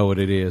even want to know what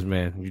it is,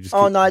 man. You just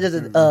Oh keep- no,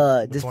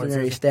 just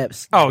disciplinary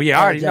steps. Oh yeah,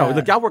 I already know. job.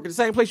 Look, y'all work at the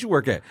same place you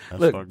work at.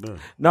 That's Look, fucked up.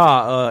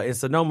 nah, in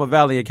Sonoma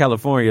Valley in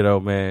California though,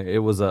 man, it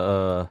was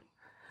a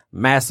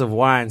massive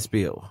wine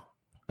spill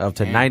up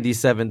to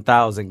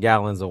 97,000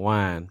 gallons of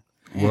wine.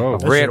 Whoa.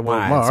 Of That red shit broke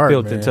wine my heart,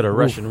 spilled man. into the Oof.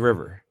 Russian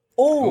River,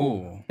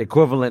 Oh,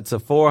 equivalent to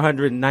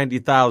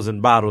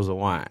 490,000 bottles of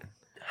wine.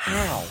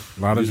 how?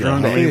 A lot of How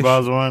drunk many fish.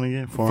 bottles of wine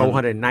again?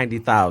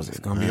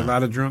 490,000. Gonna be a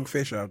lot of drunk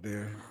fish out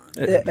there.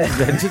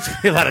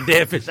 A lot of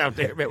dead fish out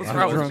there, man. What's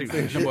wrong with you?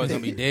 Them boys gonna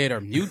be dead or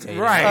mutated.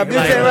 Right. Look,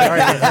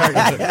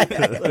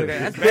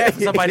 that's bad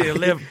for somebody to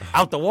live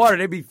out the water.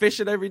 They be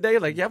fishing every day.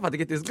 Like, yeah, I'm about to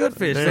get this good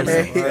fish. They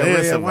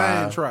Red survive.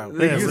 wine trout.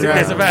 They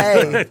They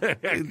survive.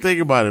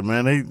 Think about it,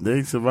 man.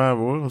 They survive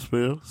oil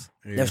spills.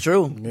 That's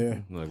true. Yeah.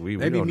 Look, we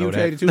They be don't know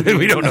mutated that. too.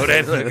 We don't know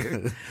that.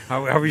 Look,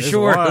 are we It's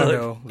sure? wine, Look.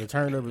 though. The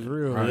turn up is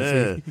real.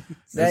 Yeah.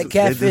 That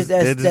catfish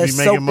they that's just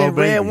be soaked making more in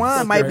red babies.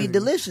 wine might be Crazy.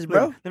 delicious,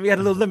 bro. Then we got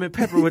a little lemon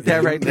pepper with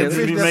that right They there. just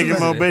be That's making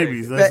more amazing.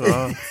 babies. That's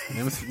all.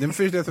 Them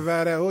fish that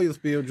survived that oil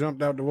spill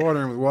jumped out the water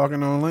and was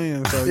walking on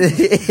land. So you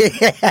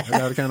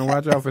gotta kind of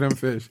watch out for them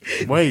fish.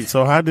 Wait,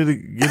 so how did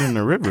it get in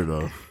the river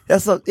though?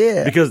 That's so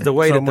yeah. Because the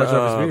way So that much of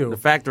it's the spilled.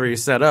 factory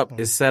is set up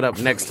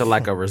next to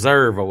like a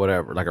reserve or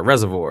whatever, like a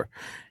reservoir.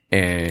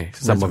 And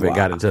some of it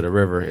got into the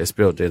river, it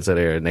spilled into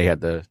there, and they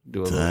had to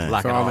do a little Dang.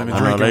 block it It's all off. in the I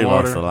know drinking they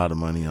water. lost a lot of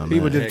money on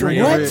People that. just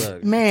drinking What?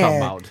 red. Man. Talking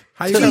about-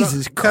 How you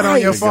Jesus cut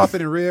on your Christ.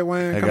 faucet and red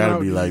wine That come gotta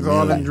out? be like it's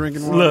all me. in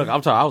drinking water. Look, I'm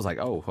talking. I was like,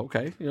 oh,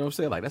 okay. You know what I'm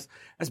saying? Like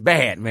that's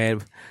bad,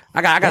 man.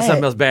 I got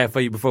something else bad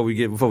for you before we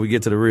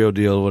get to the real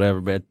deal or whatever,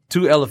 man.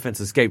 2 elephants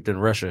escaped in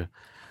Russia.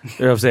 You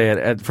know what I'm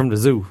saying? From the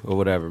zoo or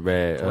whatever,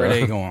 man. Where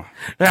they going?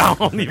 I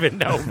don't even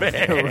know, man.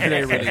 Where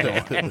they really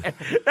going?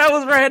 That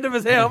was random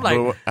as hell. I'm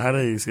like, But how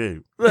they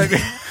escape? look,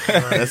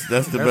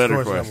 That's the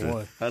better question number question.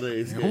 one. How they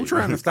escape? Who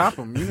trying to stop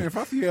them? You know, if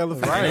I see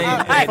elephant,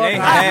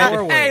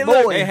 hey,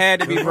 look, They had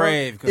to be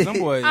brave because them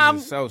boys I'm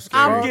is so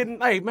scary. I'm getting,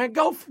 hey, man,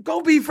 go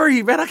be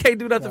free, man. I can't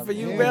do nothing for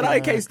you, man. I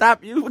can't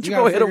stop you. What you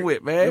gonna hit them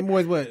with, Them man?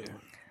 boys, what?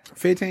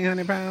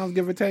 1,500 pounds,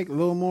 give or take, a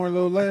little more, a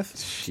little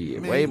less.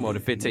 Shit, way more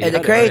than 15. And the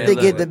crazy thing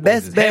is, the Look,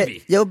 best it's bet,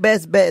 heavy. your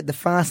best bet is to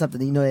find something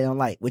that you know they don't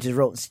like, which is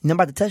rodents. You're not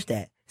about to touch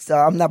that. So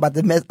I'm not about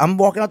to mess. I'm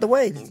walking out the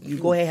way. You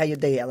go ahead, have your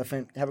day,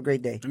 Elephant. Have a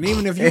great day. And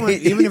even if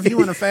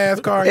you in a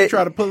fast car, and you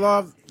try to pull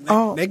off.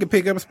 They can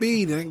pick up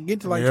speed and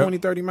get to like 20,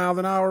 30 miles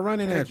an hour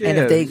running at you. And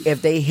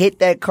if they hit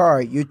that car,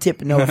 you're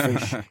tipping over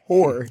for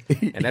sure.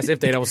 And that's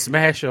if they don't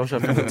smash you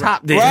from the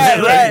top. Then.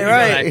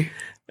 Right.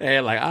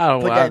 And like I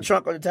don't put that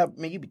trunk on the top.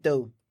 Man, you be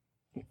through.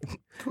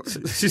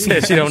 She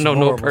said she don't know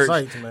no perch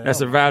that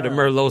survived the Oh,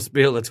 Merlot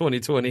spill of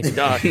 2020.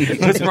 Dog,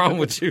 what's wrong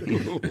with you?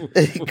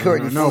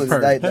 Courtney no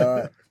perch. Night,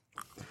 dog.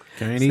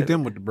 Can't eat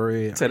them with the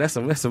bread. So that's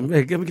some.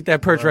 Hey, let me get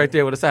that perch right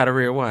there with a side of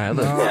red wine.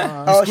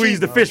 Look, squeeze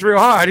the fish real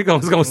hard.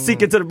 It's gonna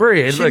seek into the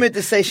bread. She meant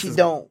to say she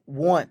don't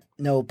want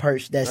no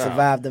perch that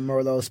survived the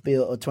Merlot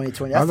spill of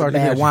 2020. That's a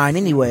bad wine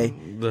anyway.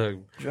 Because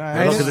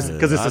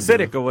it's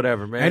acidic or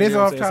whatever, man. And it's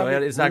off so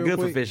it's not good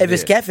for fish. If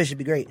it's catfish, it'd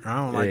be great. I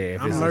don't like. Yeah,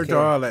 I'm allergic to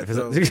all that.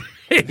 So.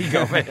 There you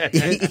go, man.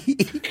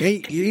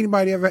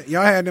 Anybody ever?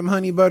 Y'all had them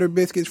honey butter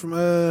biscuits from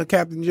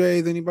Captain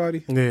J's?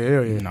 Anybody? Yeah,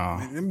 hell yeah. No.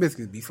 Man, them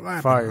biscuits be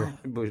flying. Fire.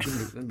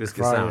 Them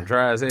biscuits sound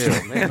dry as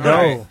hell, man.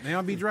 No. They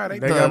don't be dry. They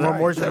got more dry.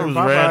 moisture That than was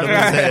Popeyes. random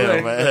as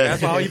hell, man.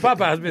 That's why all you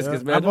Popeyes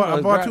biscuits, man.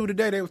 I bought two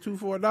today. They was $2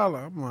 for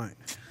 $1. I'm like,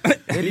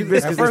 Any at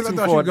biscuits first I is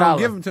thought $2 you were gonna $1.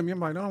 give them to me. I'm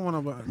like, I don't want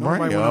to. Mark Nobody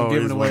want to always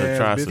give want away. to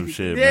try ass some biscuits.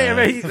 shit, Yeah,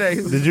 man.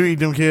 man. Did you eat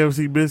them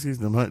KFC biscuits?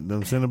 Them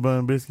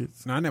Cinnabon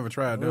biscuits? No, I never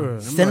tried them.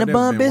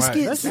 Cinnabon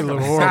biscuits? That shit look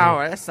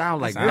horrible. That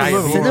sound like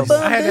Cinnabon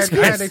I had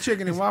biscuits? their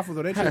chicken and waffles.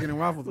 Though. Their chicken and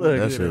waffles Look, was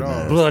that good shit at all.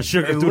 nasty. blood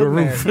sugar It through the look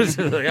roof.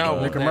 nasty. Like, I don't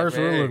The want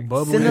commercial that, look man.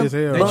 bubbly as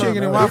hell. Their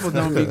chicken and waffles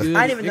don't be good.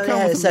 I didn't even know It they come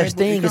had with such some-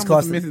 thing it as come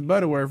called with some Mrs.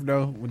 Butterworth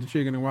though with the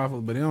chicken and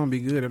waffles, but it don't be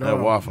good at all.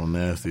 That waffle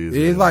nasty as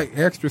It's hell. like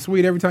extra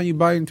sweet. Every time you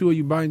bite into it,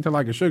 you bite into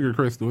like a sugar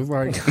crystal. It's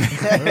like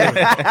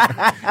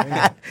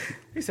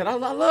He said, I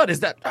love this.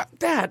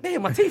 God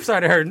damn, my teeth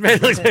started hurting, man.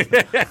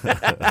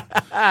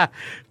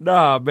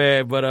 Nah,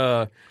 man,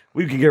 but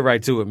we can get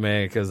right to it,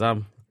 man, because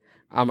I'm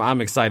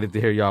excited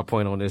to hear y'all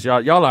point on this.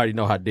 Y'all already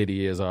know how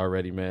Diddy is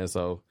already, man.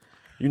 So,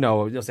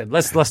 said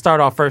let's start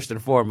off first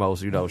and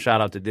foremost.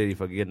 Shout out to Diddy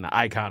for getting the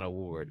Icon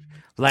Award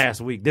last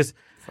week. This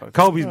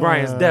Kobe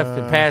Bryant's death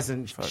and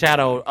passing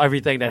shadowed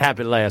everything that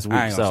happened last week.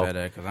 I ain't gonna So say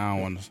that because I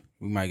don't want to.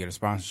 We might get a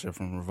sponsorship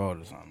from Revolt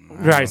or something.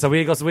 right, so we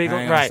ain't gonna I ain't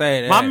gonna right.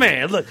 say that. My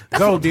man, look, that's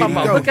Go, what I'm talking Diddy,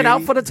 about. go, Looking out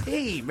Diddy. for the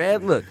team,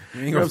 man. Look,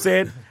 you know what I'm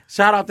saying?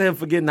 Shout out to him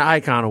for getting the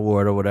Icon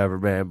Award or whatever,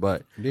 man.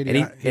 But Did and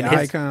he, and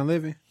Icon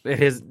living?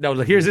 here's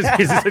look, here's his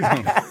He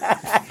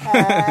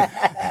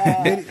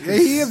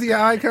is the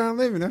Icon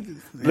living.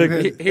 look.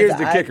 Here's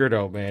the kicker,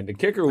 though, man. The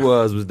kicker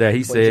was that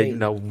he said,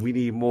 we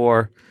need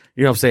more.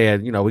 You know what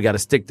I'm saying? We got to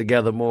stick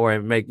together more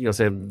and make,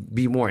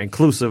 be more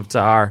inclusive to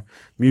our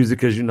music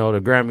because, the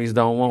Grammys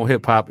don't want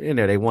hip hop in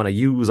there. They want to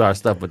use our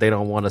stuff, but they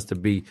don't want us to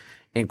be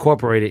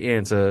incorporated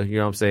into, you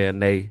know what I'm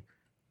saying?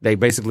 They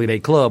basically they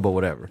club or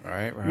whatever.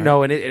 Right.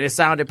 And it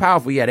sounded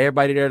powerful. He had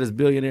everybody there, this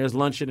billionaires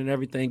luncheon and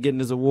everything, getting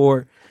his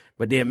award.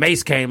 But then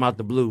Mace came out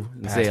the blue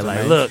and said,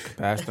 like, look,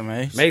 Pastor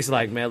Mace. Mace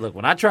like, man, look,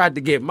 when I tried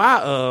to get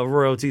my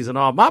royalties and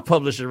all my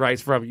publishing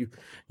rights from you,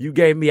 you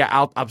gave me an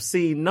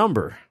obscene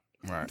number.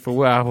 Right. For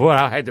what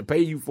I had to pay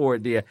you for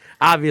it there.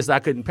 Obviously, I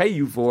couldn't pay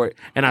you for it,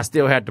 and I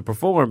still had to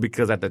perform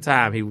because at the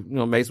time,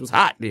 Mace was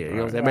hot there. You know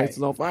what I'm saying? Mace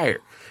was on fire.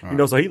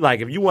 Right. So he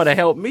like, if you want to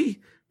help me,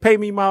 pay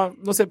me my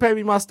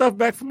stuff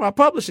back from my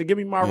publisher. Give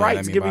me my rights.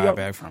 Let me give buy me it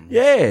back from you.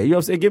 Yeah, you know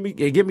what I'm saying?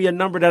 Give me a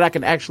number that I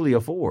can actually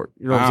afford.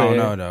 You know what I'm saying? I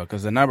don't know though,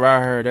 because the number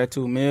I heard, that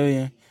 $2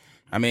 million.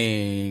 I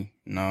mean,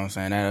 you know what I'm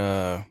saying?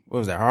 That what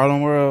was that,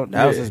 Harlem World?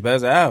 That was his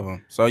best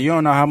album. So you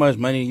don't know how much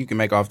money you can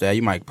make off that.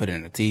 You might put it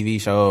in the TV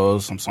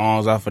shows, some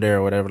songs off of there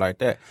or whatever like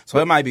that. So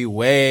it might be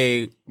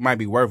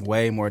worth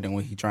way more than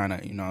what he trying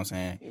to, you know what I'm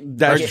saying?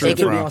 That's true. They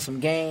could be on some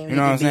games. You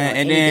know what I'm saying?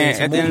 And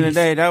then at the end of the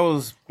day, that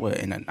was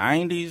in the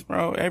 90s,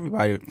 bro.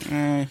 Everybody,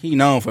 he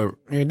known for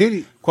did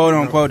he? quote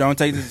unquote. Don't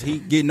take this. He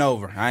getting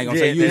over. I ain't gonna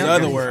say use the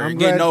other word.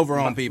 Getting over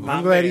on people.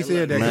 I'm glad he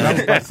said that. 'cause I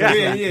was about to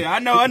say yeah. I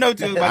know. What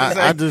you was about to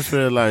say. I just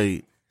feel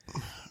like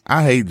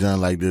I hate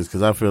John like this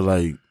because I feel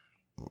like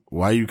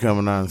why you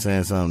coming out and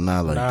saying something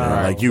not like that?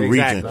 Right. Like you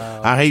Exactly. reaching.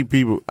 I hate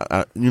people.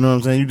 You know what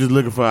I'm saying? You just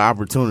looking for an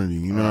opportunity.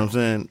 You know what I'm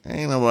saying?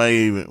 Ain't nobody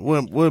even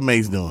what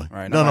Mace doing?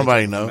 Right, Don't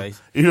nobody know.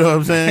 Mace. You know what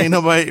I'm saying?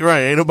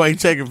 Ain't nobody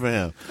checking for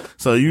him.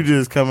 So you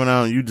just coming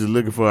out and you just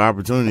looking for an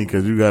opportunity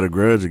because you got a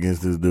grudge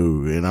against this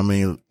dude. And I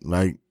mean,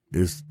 like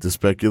it's the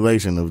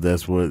speculation of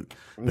that's what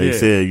they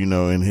said.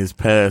 In his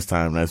past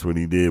time, that's what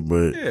he did.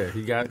 But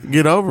he got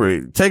get over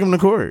it. Take him to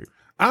court.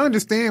 I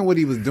understand what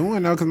he was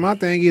doing though, because my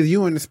thing is,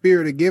 you in the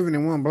spirit of giving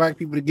and want black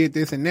people to get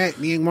this and that.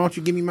 Why don't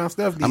you give me my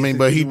stuff? I mean,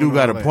 but he do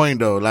got a point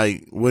though.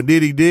 Like what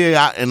Diddy did,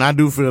 and I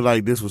do feel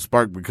like this was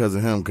sparked because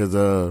of him. Because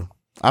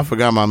I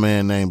forgot my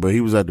man's name, but he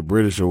was at the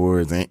British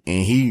Awards and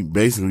he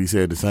basically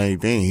said the same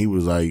thing. He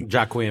was like,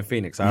 Jacqueline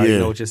Phoenix. I already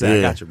know what you're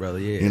saying. I got you, brother.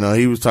 Yeah.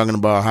 He was talking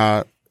about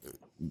how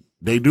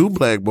they do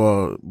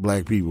blackball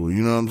black people.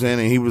 You know what I'm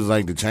saying? And he was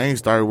like, the change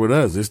started with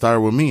us. It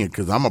started with me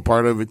because I'm a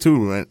part of it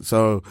too. Right?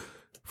 So.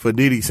 For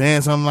Diddy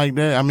saying something like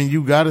that, I mean,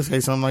 you got to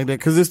say something like that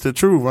because it's the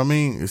truth. I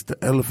mean, it's the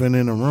elephant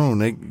in the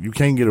room. You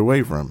can't get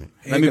away from it.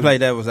 Let me play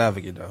devil's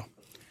advocate though.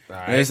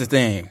 Here's the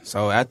thing.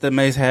 So after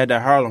Mace had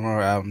that Harlem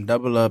World album,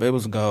 Double Up, it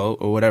was gold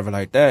or whatever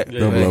like that.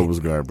 Double Up was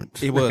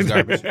garbage. It was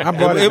garbage. I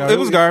bought it. It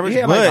was garbage. He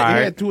had, but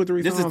he had 2 or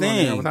 3 this songs is the on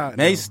there. It thing. was hot,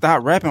 Mace though.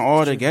 stopped rapping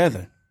all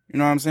together. You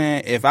know what I'm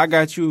saying? If I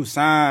got you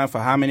signed for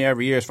how many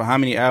every years for how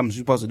many albums you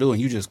supposed to do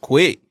and you just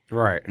quit,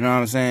 Right. you know what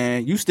I'm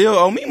saying? You still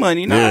owe me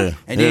money now. Yeah,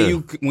 And then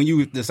yeah. when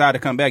you decide to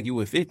come back, you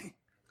with 50.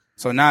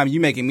 So now you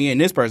making me and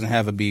this person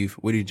have a beef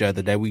with each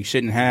other that we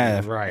shouldn't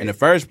have Right. in the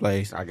first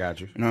place. I got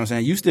you. You know what I'm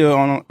saying? You still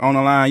on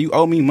the line. You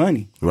owe me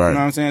money. Right. You know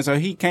what I'm saying? So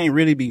he can't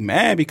really be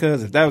mad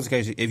because if that was the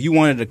case, if you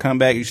wanted to come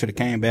back, you should have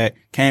came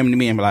to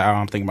me and be like, oh,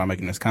 I'm thinking about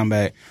making this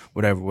comeback,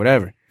 whatever. You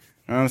know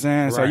what I'm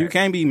saying? So Right. you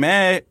can't be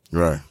mad.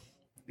 Right.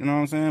 You know what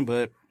I'm saying?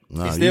 But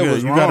Nah, it still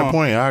was you wrong. got a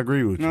point. I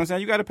agree with You know what you. I'm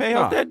saying? You got to pay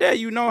off that debt.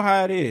 You know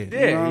how it is. Yeah,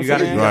 you know you what got I'm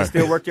saying? Right. to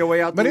still work your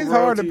way out. But through it's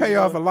hard to royalties, pay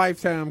off a bro.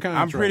 lifetime contract.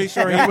 I'm pretty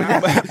sure he was.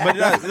 But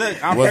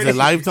look, I'm Was pretty it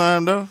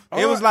Lifetime though?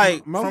 It was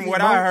like, Most- from what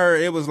I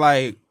heard, it was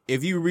like,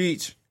 if you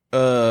reach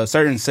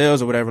certain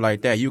sales or whatever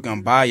like that, you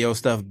can buy your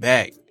stuff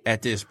back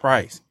at this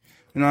price.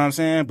 You know what I'm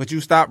saying? But you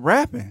stopped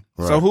rapping.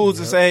 Right. So who's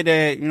to say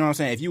that, you know what I'm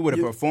saying, if you would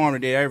have performed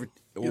and did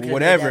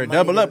whatever,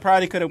 Double Up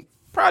probably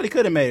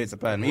could have made it to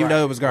platinum, even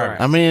though it was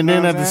garbage. I mean, and You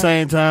know then what at I'm the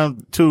same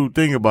time, too,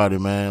 think about it,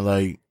 man.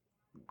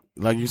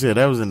 Like you said,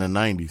 that was in the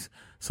 90s.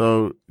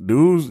 So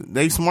dudes,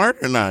 they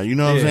smarter now. You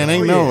know what I'm saying?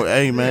 They know,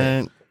 hey,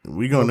 man,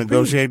 we gonna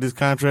negotiate this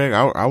contract.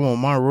 I want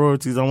my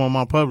royalties. I want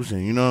my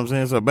publishing. You know what I'm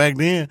saying? So back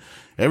then,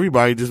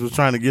 everybody just was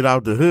trying to get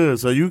out the hood.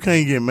 So you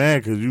can't get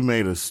mad because you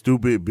made a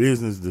stupid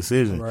business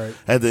decision. Right.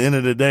 At the end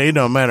of the day, it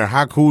don't matter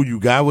how cool you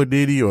got with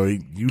Diddy or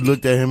you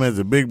looked at him as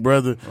a big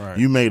brother. Right.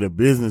 You made a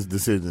business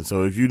decision.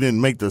 So if you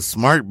didn't make the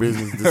smart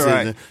business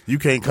decision, Right. you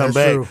can't come That's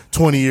back true.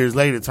 20 years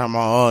later talking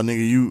about, oh,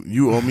 nigga,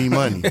 you owe me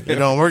money. It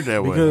don't work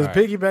that way. Because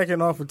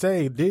piggybacking off of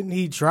Tay, didn't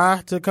he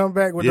try to come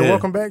back with the Yeah.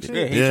 welcome back shit?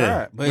 Yeah, he Yeah.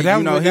 tried. But, But that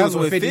you know, was- he that was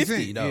was with 50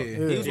 50, Cent. though. Yeah.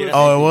 He was with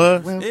Oh,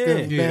 it was? Yeah.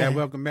 Yeah, that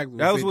welcome back.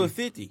 That was 50. with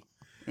 50.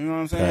 You know what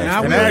I'm saying? Now, And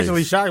I that will-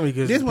 actually shocked me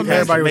because This one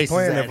everybody was Mason's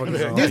playing ass. that fucking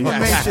song. This one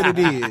May should have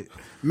did.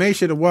 May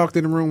should have walked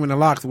in the room when the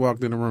Locks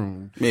walked in the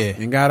room. Yeah.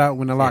 And got out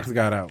when the Locks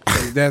got out.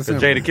 It's that So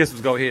simple. Jada Kiss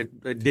was go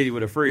hit Diddy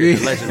with a free.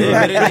 Yeah. Legend.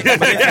 But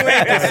if you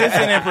ain't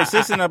consistent and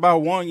persistent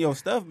about wanting your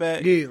stuff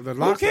back, Yeah, the who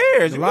Locks-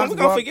 cares? the We're Locks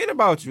gonna walk- forget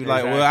about you. Like,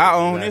 Exactly, well, I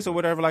own exactly. this or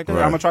whatever like that.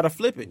 Right. I'm gonna try to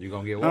flip it. You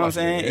gonna get You know what I'm washed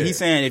with saying? it, And he's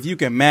saying if you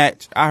can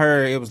match, I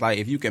heard it was like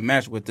if you can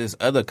match with this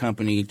other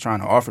company trying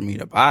to offer me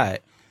to buy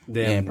it,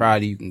 then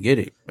probably you can get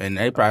it. And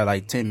they probably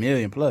like 10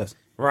 million plus.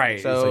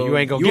 Right. So, you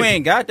ain't gonna you get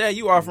ain't got that.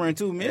 You offering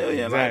 2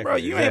 million, like, bro.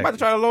 You ain't about to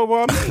try to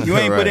lowball me. You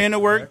ain't Right. put in the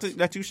work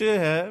that you should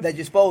have, That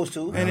you're supposed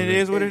to. and it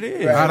is what it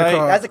is. Right. I'd have Like,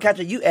 called- That's the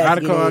catcher you I'd have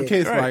asked. called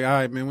Kiss Right. like, all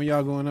right, man, when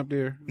y'all going up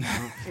there?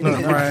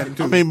 I'm riding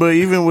too. I mean, but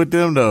even with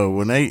them though,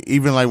 when they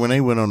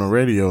went on the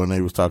radio and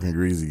they was talking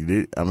greasy,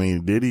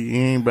 Diddy, he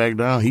ain't back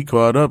down. He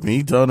called up and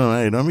he told them,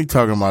 hey, don't be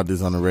talking about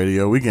this on the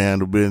radio. We can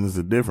handle business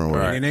a different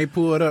way. And they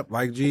pulled up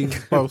like G was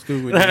supposed to.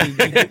 And he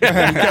cut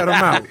them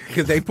out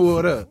because they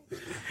pulled up.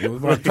 It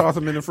was like toss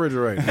them in the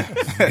refrigerator.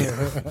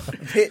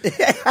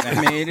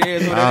 I mean, it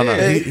is what I don't know. it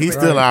is. He's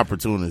still an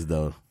opportunist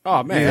though.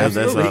 Oh man, Yeah, that's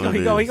absolutely.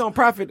 all He it gonna is.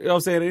 profit. You know what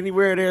I'm saying?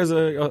 Anywhere there's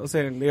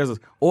a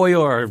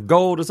oil or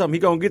gold or something, he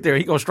gonna get there.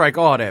 He gonna strike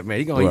all that, man.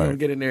 He gonna Right.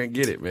 get in there and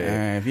get it, man.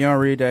 Man, if you don't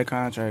read that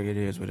contract, it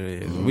is what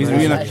it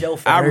is. That's your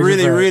fault. I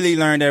really, Facts. really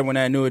learned that when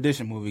that New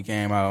Edition movie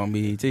came out on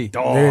BET.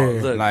 Dog, Yeah.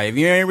 look, Like, if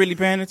you ain't really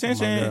paying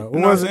attention, Yeah. you What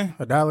know was what I'm it?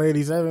 saying?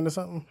 $1.87 or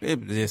something?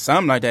 It was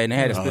something like that, and they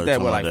had to split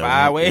that with like something like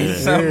 5 that. ways. Yeah. or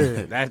something.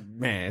 Yeah. that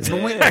man. So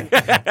When you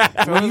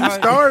it's like,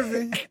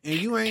 starving and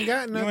you ain't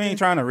got you nothing, ain't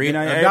trying to read.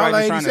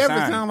 Everybody's trying to $1.87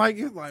 sign. sound like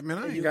it's like, man,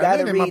 I ain't You got gotta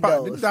nothing in my read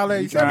pocket. those.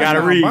 $1.87 You gotta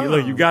sound read. bomb.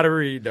 Look, you gotta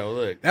read though.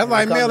 Look, That's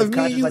like When it Mel, comes if to me,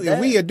 contracts you, like if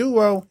we that. a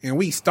duo and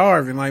we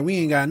starving, like we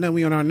ain't got nothing,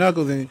 we on our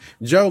knuckles, and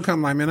Joe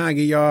come like, man, I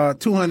give y'all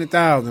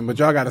 200,000, but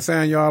y'all got to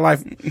sign y'all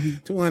life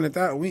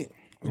 200,000. We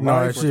No,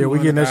 life for shit, we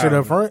getting that shit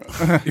up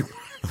 200,000. front.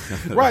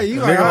 right? You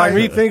Nigga all like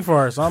me right. think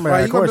first, so I'm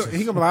Right, asking questions.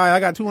 he gonna be like, all right, I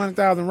got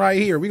 200,000 right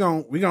here. We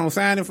gonna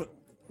sign it.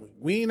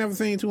 We ain't never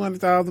seen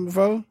 200,000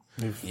 before.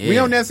 We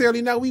don't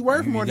necessarily know we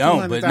worth more than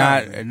Don't, but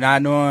 200,000.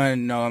 not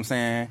knowing, you know what I'm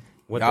saying?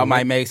 Y'all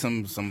might make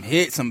some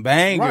hits, some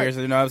bangers,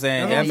 Right. you know what I'm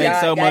saying? That's That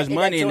makes so That- much that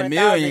money in the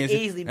 200,000 millions.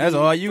 easily That's be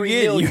all you 3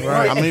 get. million. You-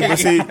 Right. I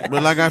mean,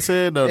 but like I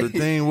said though, the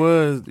thing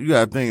was, you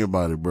gotta think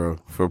about it, bro.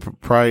 For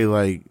probably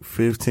like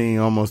 15,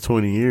 almost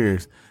 20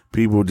 years,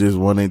 people just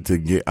wanted to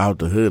get out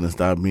the hood and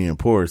stop being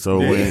poor. So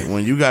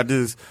when you got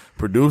this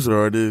producer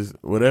or this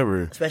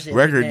whatever Especially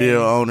record big deal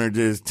names. owner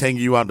just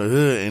taking you out the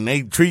hood and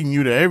they treating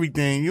you to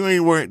everything, you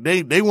ain't work.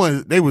 They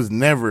was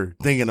never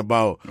thinking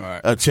about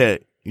Right. a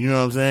check. You know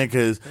what I'm saying?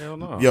 Because Hell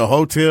no. your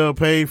hotel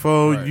paid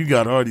for, Right. you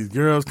got all these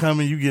girls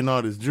coming, you getting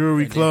all this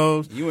jewelry,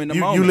 clothes. you in the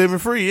you moment. living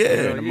free,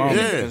 yeah. You in the moment.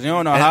 yeah. 'Cause you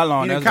don't know how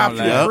long He that's done copped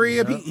gonna you a last.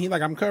 crib. He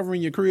like, I'm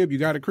covering your crib. You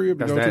got a crib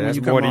to that's, go to when that's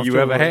you come more than off you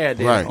tour. ever had.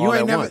 Then, Right. all You at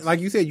ain't never, once.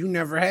 like you said, you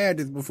never had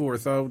this before.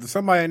 So if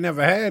somebody that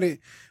never had it,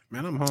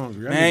 man, I'm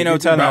hungry. Man, ain't no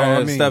telling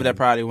telling stuff that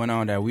probably went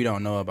on that we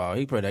don't know about.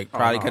 He probably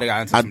could have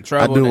gotten into some I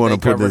trouble. do that want to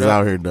they put this covered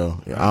up. out here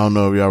though. I don't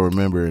know if y'all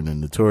remember in the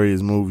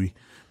Notorious movie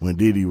when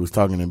Diddy was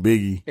talking to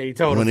Biggie. Yeah, he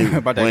told when him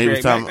about that when he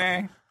was Greg Mack talking.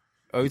 thing.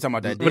 Oh, you talking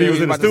about that deal? When he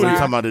was in the studio. We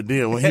talking about the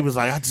deal when he was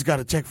like, I just got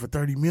a check for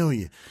 $30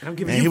 million. I'm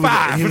giving And you he was,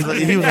 5. he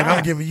was like,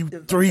 I'm giving you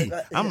 3.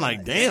 I'm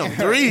like, damn,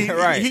 3.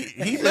 Right.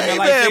 He's Living a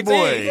like bad 15.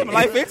 boy. Living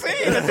like 15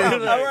 or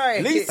something. All right.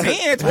 At least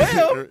 10,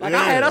 12. Like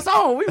I had us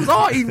on. We was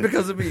all eating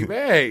because of me,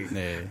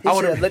 man. He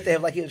should have looked at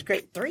him like he was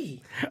great.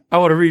 3. I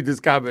want to read this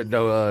comment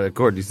though.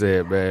 Courtney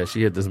said, "Man,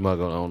 she hit this mug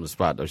on the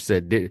spot though." She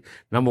said,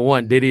 "Number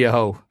 1, Diddy a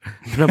hoe.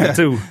 Number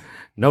 2,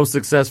 no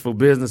successful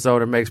business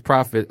owner makes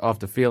profit off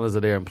the feelings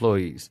of their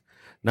employees.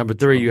 Number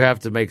 3, you have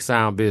to make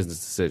sound business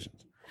decisions."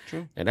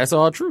 True, and that's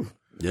all true.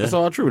 Yeah. That's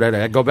all true.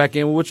 That go back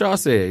in with what y'all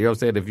said. You know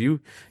what I'm saying?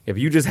 If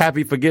you just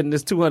happy for getting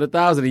this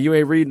 $200,000 and you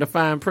ain't reading the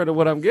fine print of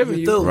what I'm giving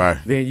you, Right.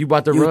 then you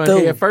about to run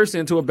head first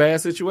into a bad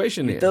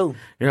situation. Then. You know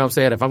what I'm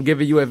saying? If I'm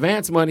giving you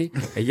advance money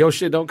and your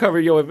shit don't cover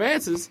your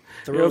advances,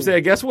 you know what I'm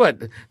saying? Guess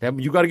what?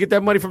 You got to get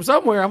that money from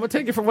somewhere. I'm gonna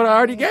take it from what I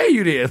already gave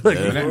you. Then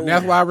Look,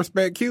 That's why I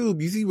respect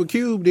Cube. You see what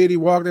Cube did? He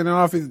walked in the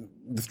office,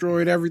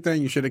 destroyed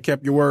everything. You should have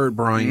kept your word,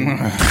 Brian. All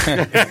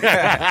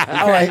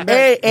right.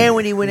 And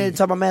when he went in to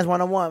talk about Man's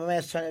 101, my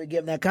man's trying to give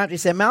him that contract. He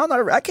said, "Man,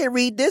 I can't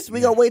read this. We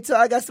gonna wait till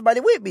I got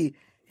somebody with me."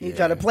 He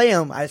tried to play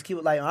him. I just keep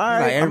it like, all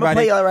right, I'm gonna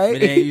play you all right.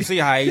 But then you see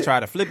how he tried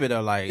to flip it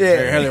though. Like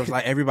Jerry Heller was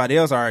like, everybody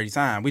else already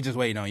signed. We just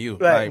waiting on you.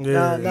 Right. Like,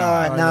 No.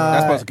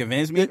 That's supposed to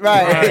convince me.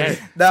 Right.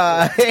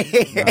 Nah.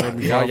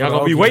 y'all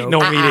gonna be waiting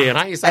on me then.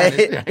 I ain't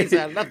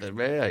signing nothing,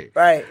 man.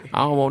 Right. I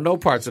don't want no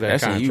parts of that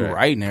That's contract. you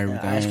writing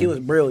everything. Ice Cube was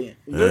brilliant.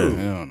 Hell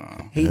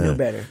no. He knew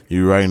better.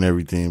 You writing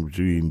everything, but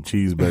you eating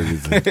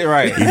cheeseburgers. And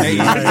Right.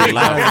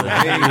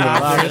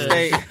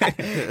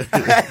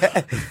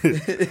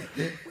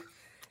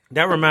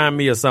 That remind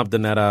me of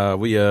something that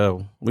we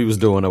was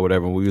doing or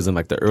whatever. We was in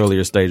like the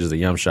earlier stages of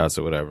Yum Shots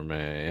or whatever,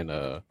 man.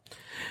 And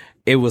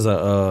it was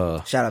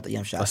a Shout out to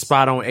Yum Shots. a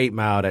spot on 8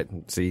 Mile that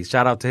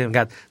shout out to him.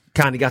 Got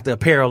the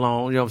apparel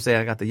on, you know what I'm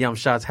saying? I got the Yum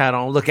Shots hat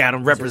on. Look at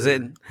him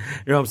representing,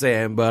 you know what I'm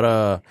saying?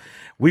 But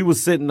we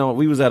was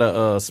at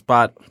a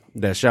spot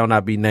that shall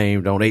not be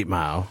named on 8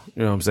 Mile,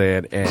 you know what I'm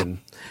saying? And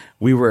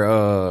we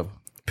were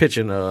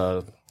pitching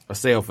a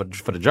sale for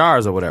the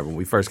jars or whatever when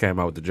we first came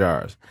out with the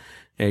jars.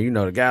 And, you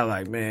know, the guy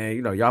like, man,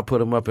 you know, y'all put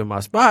them up in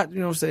my spot, you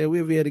know what I'm saying?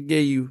 We'll be able to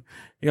give you,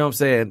 you know what I'm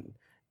saying,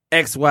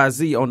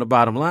 XYZ on the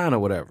bottom line or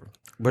whatever.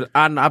 But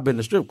I've been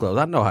to strip clubs.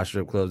 I know how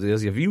strip clubs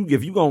is. If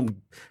you gonna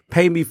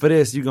pay me for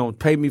this, you gonna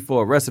pay me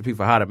for a recipe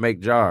for how to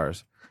make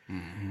jars.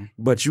 Mm-hmm.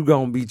 But you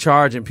gonna be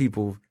charging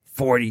people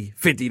 $40,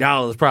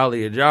 $50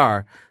 probably a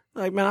jar.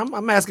 Like, man,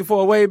 I'm asking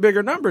for a way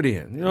bigger number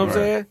then. You know what I'm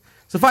saying?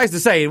 Suffice to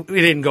say, it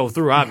didn't go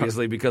through,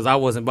 obviously, because I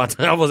wasn't about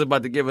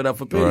to give it up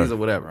for pennies or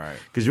whatever. Right.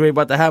 Because you ain't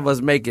about to have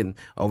us making,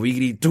 we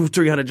can eat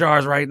 200-300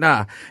 jars right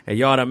now, and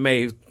y'all done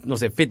made,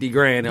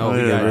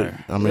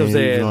 $50,000. I mean, he was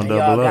gonna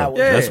double up.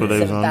 That's what they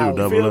was gonna do,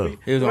 double up.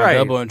 He was gonna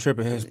double and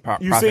triple his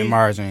profit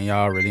margin, and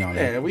y'all really on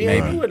that. Yeah, we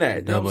ain't doing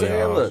that. Double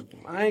y'all. Look,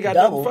 I ain't got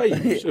Double. nothing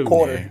for you. Shoot.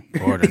 Quarter.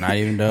 Quarter, not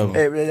even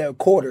double.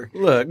 Quarter.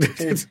 Look,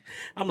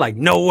 I'm like,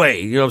 no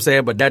way. You know what I'm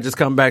saying? But that just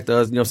come back to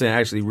us, you know what I'm saying,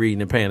 actually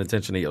reading and paying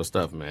attention to your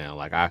stuff, man.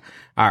 Like, I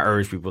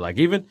urge people, like,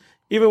 even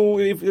if,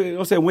 you know what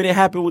I'm saying, when it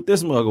happened with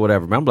this mug or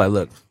whatever, man, I'm like,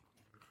 look,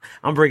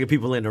 I'm bringing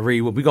people in to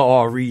read. We gonna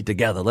all read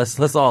together.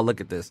 Let's all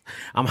look at this.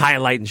 I'm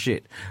highlighting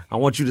shit. I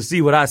want you to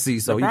see what I see,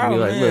 so you can be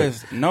like,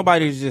 look.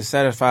 Nobody's just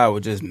satisfied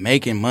with just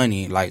making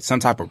money, like some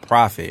type of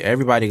profit.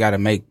 Everybody got to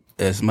make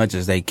as much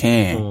as they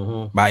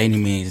can by any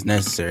means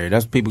necessary.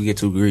 That's when people get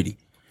too greedy.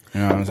 You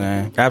know what I'm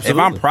saying?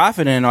 Absolutely. If I'm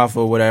profiting off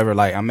of whatever,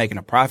 like I'm making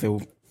a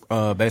profit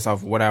based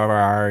off of whatever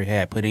I already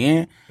had put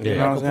in, you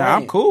know what I'm saying?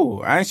 I'm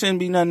cool. I shouldn't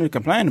be nothing to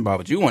complain about.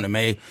 But you want to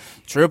make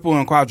triple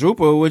and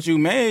quadruple what you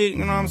made, you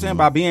know what I'm saying,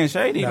 by being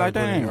shady, like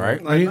that ain't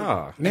right. Like,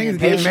 niggas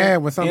get mad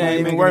when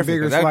somebody making a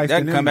bigger slice that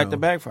than them. come back to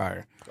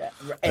backfire.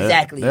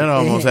 Exactly. That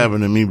almost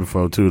happened to me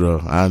before too,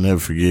 though. I'll never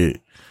forget.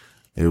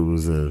 It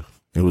was a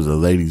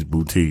ladies'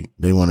 boutique.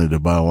 They wanted to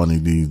buy one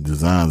of these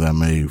designs I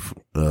made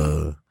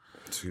for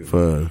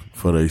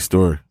their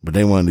store, but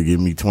they wanted to give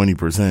me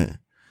 20%,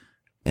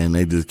 and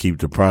they just keep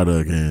the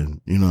product and,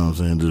 you know what I'm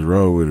saying, just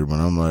roll with it. But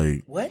I'm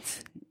like, what?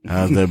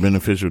 How's that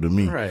beneficial to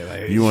me? Right,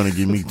 like, you want to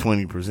give me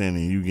 20%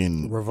 and you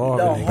getting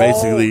revolving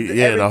basically,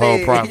 the whole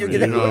everything. profit.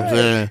 You know what I'm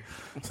saying?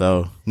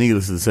 So,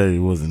 needless to say, it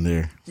wasn't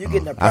there. You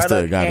getting the I still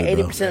product got and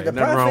it, 80% of the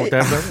nothing wrong with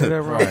profit. that,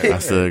 brother. Right. I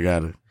still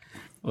got it.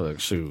 Look,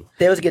 shoot.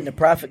 They was getting the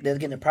profit. They was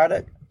getting the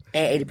product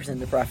and 80% of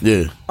the profit.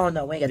 Yeah. Oh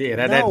no, we ain't got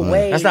Yeah, no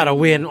way. that's not a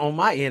win on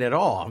my end at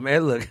all,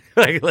 man. Look,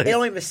 It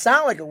don't even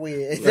sound like a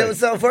win.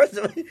 So first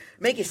of all,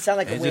 make it sound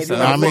like a win. just You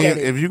sound- I wanna look mean, at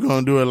it. if you're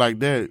going to do it like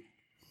that,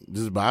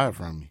 just buy it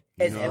from me.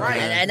 Right. And I,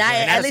 And at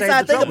that least saves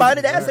I the think trouble. about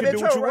it. That's You an can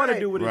do what intro, you want to right?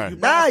 do with it. Right. You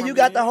buy Nah, it from you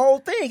got me. the whole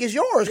thing. It's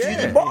yours. 'Cause you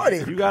just bought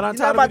it. You got on You're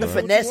not top about of to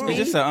it. finesse me.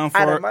 It's just an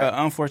out of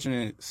my-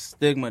 unfortunate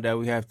stigma that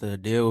we have to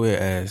deal with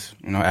as,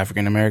 you know,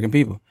 African American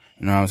people.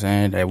 You know what I'm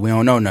saying? That we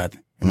don't know nothing.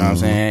 You know what I'm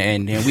saying?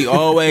 And then we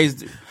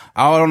always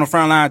all on the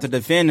front line to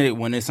defend it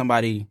when it's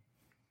somebody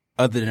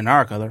other than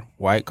our color,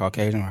 white,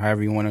 Caucasian, or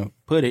however you want to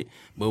put it.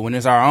 But when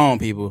it's our own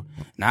people,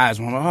 now it's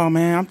one like, oh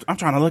man, I'm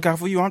trying to look out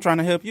for you. I'm trying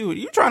to help you.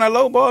 You trying to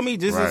lowball me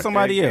just as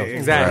somebody else.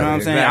 Exactly. You know what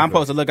I'm saying? Exactly. I'm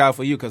supposed to look out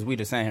for you because we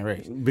the same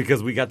race.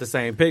 Because we got the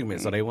same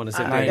pigment, so they want to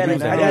sit there. I and use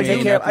that.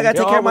 gotta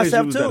take care of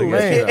myself use that too.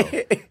 against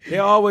you, though. They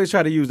always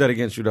try to use that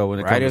against you though when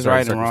it comes Right to is certain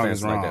right and wrong is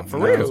circumstances like wrong. that. For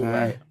You know real, what I'm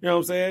saying? you know what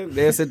I'm saying?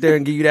 They'll sit there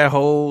and give you that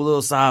whole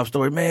little sob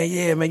story, man.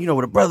 Yeah, man. You know,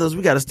 with the brothers,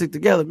 we got to stick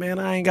together, man.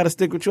 I ain't got to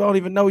stick with you. I don't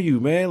even know you,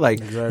 man. Like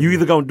you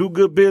either gonna do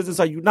good business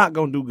or you not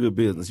gonna do good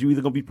business. You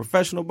either gonna be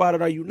professional about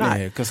it or you not.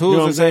 Yeah, because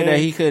who's to say that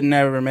he could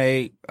never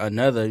make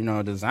another,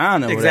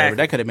 design or whatever?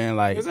 That could have been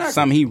like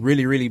something he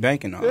really, really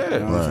banking on. Yeah. You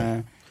know what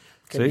I'm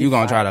saying? You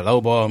gonna try to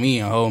lowball me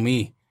and hold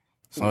me.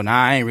 So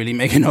now I ain't really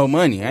making no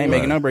money. I ain't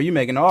making no bread. You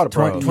making all the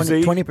pros.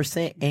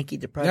 20% and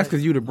keep the price. That's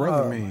because you the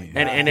brother man.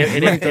 And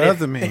if the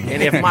other man.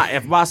 And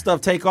if my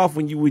stuff take off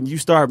when you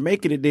start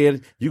making it,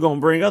 then you gonna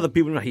bring other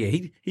people. Like, yeah,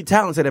 he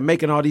talented at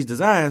making all these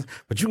designs,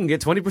 but you can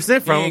get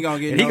 20% from him, and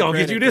he gonna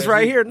get you this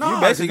right here. No, you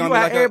basically gonna be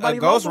like a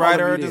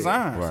ghostwriter or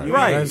design. design.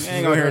 Right. You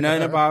ain't gonna hear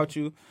nothing about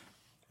you.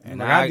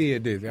 And I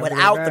did this.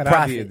 Without the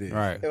profit.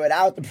 Right.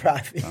 Without the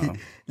profit.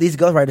 These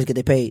ghostwriters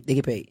get paid. They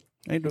get paid.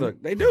 They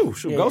do.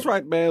 Shoot,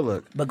 Ghostwriter, man,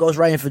 look. But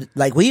ghostwriting for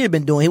what he had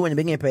been doing, he wouldn't have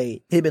been getting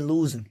paid. He'd been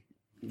losing.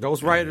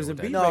 Ghostwriters and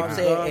beat No, I'm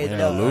saying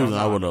losing,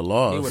 I would have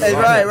lost. Hey,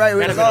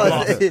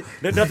 right.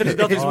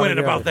 Nothing's winning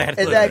about that.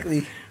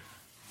 Exactly.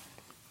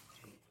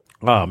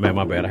 Oh man,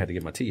 my bad. I had to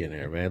get my tea in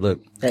there, man. Look,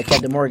 that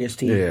Captain Morgan's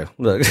tea. Yeah,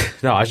 look.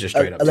 No, I just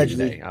straight up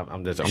allegedly. tea today.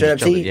 I'm just Straight up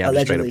chilling. tea? Yeah, I'm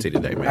just straight up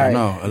Allegedly. tea today, man. All right.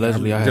 No,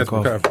 allegedly I had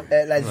coffee.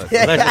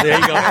 There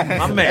you go,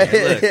 my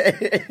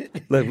man.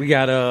 Look, we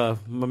got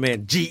my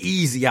man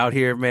G-Eazy out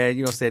here, man.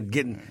 You know what I'm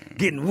saying?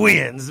 Getting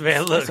wins,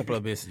 man. Look, That's a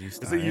publicity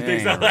stuff. So you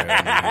think so?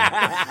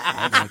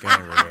 I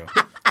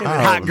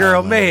Hot don't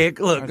girl know, man. Meg.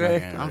 Look,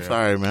 man. I'm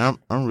sorry, man.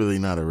 I'm really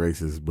not a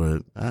racist,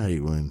 but I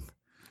hate when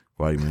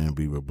white men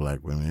be with black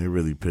women. It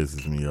really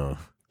pisses me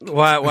off.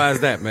 Why is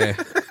that, man?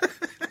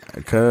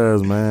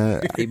 Because,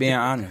 man, He being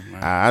honest,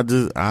 man.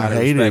 I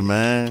hate it,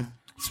 man.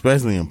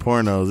 Especially in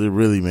pornos, it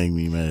really make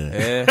me mad.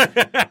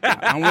 Yeah.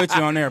 I'm with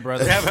you on there,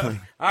 brother.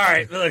 All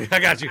right, look, I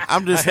got you.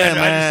 I'm just saying,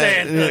 I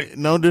man. understand.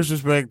 No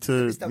disrespect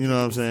to you know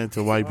what I'm saying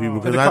to white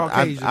people because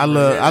the I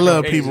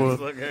love people.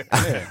 Look,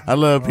 I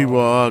love people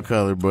of all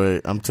color,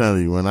 but I'm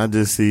telling you, when I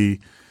just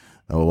see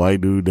a white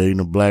dude dating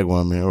a black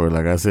woman, or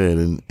like I said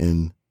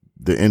in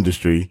the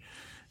industry,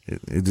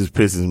 it just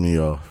pisses me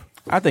off.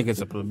 I think it's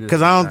a publicity.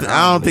 Because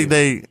I don't think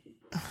they.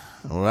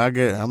 Well, I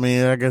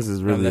guess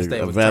it's really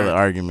a valid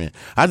argument.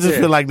 I just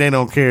feel like they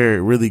don't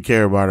really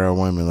care about our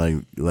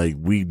women like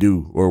we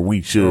do or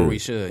we should. We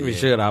should. we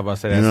should. I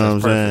was about to say You know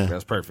that's what I'm perfect. saying?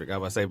 That's perfect. I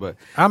was about to say, but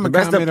I'm the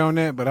going best to comment on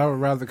that, but I would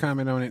rather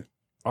comment on it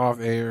off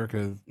air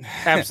because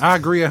I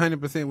agree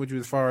 100% with you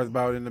as far as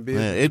about in the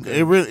business. Man,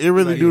 it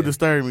really do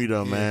disturb me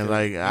though, man.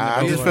 Like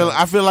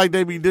I feel like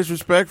they be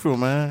disrespectful,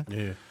 man.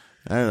 Yeah.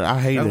 I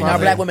hate it. Now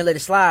black women let it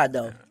slide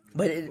though.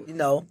 But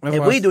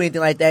if we do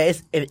anything like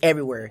that, it's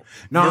everywhere.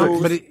 No,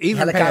 News, but even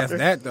helicopter. past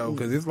that though,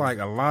 because it's like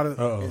a lot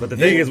of. But the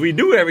thing is, we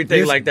do everything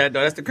It's- like that, though.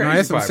 That's the No, crazy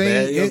it's some part,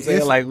 man. You know what I'm saying?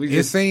 it's, Like, we it's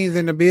just. scenes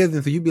in the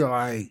business, and you be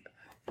like,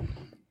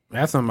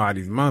 that's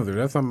somebody's mother,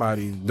 that's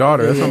somebody's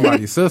daughter, that's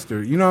somebody's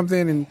sister. You know what I'm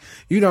saying? And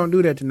you don't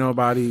do that to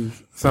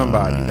nobody's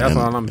somebody. That's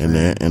all I'm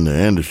saying. In the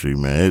industry,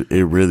 man,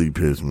 it really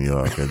pissed me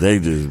off because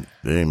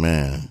they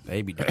man.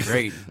 They be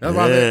degrading. That's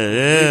why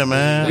Yeah,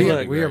 man.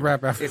 Look, we a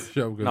rap after the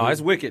show. No,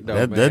 it's wicked,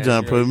 though. That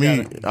John put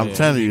me. I'm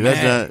telling you, that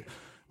mad. John.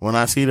 When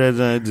I see that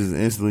John, it just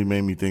instantly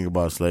made me think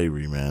about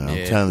slavery, man. I'm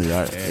Yeah. telling you,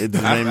 it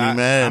just made me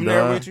mad, I'm there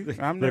dog. with you.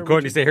 I'm there Look, with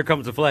Courtney you. said, "Here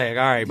comes the flag."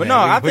 All right, But man,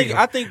 no, we-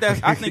 I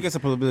think it's a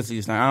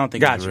publicity thing. I don't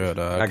think Got it's you. real,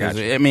 dog. I got 'Cause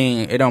you. I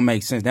mean, it don't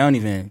make sense. They don't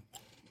even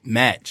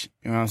match.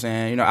 You know what I'm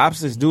saying?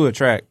 Opposites do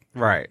attract,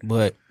 right.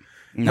 but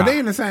But nah. they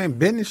in the same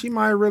business. She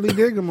might really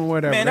dig him or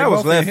whatever. Man, They that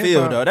was both in left hip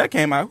field hop. though. That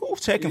came out. Who's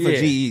checking for Yeah.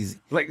 G-Eazy?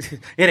 Like,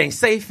 it ain't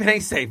safe. It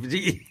ain't safe.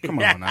 Gee. Come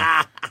on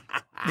now.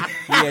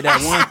 He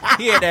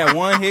had that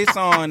one hit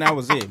song. That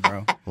was it,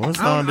 bro. What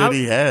song did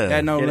he have?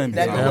 That No Limit.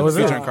 that was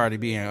it. featuring Cardi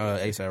B and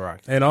A$AP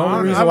Rocky. And the only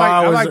I reason like- why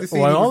I I like to was see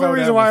well, the you only before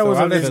reason that why I one, was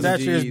so on I this let that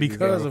the year is G's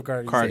because go.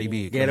 of Cardi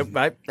B. Get it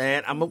right,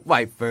 man. I'm a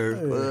wiper.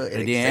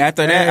 And then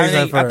after that, I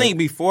Except for- think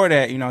before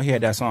that, he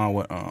had that song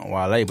with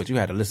Wale, but you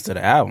had to listen to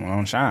the album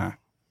on Shine.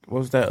 What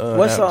was that?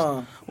 What that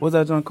song? What was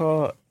that song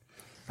called?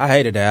 I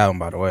hated the album,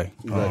 by the way.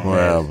 What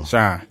album?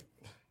 Shine.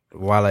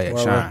 Wale at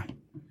Shine.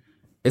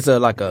 It's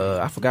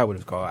I forgot what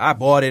it's called. I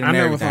bought it and I know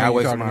what everything. song I you're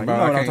wasted talking my. You about.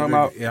 know what I'm I talking can't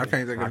about? think- Yeah, I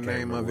can't think of the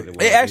name of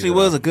it. It actually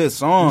was a good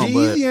song,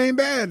 but G-Eazy ain't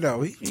bad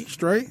though. He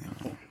straight. it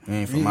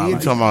ain't from he- my he You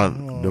life. talking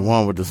about the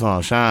one with the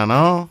song "Shine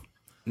On"?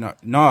 No,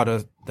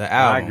 the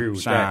album. agree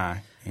with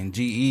Shine. And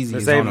G-Eazy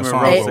Miss is on Ava the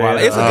song. Monroe with Wale.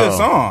 said, It's a good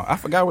song. I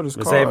forgot what it's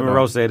Miss called. Ava though.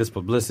 Monroe said it's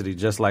publicity,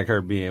 just like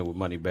her being with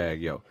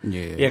Moneybagg Yo.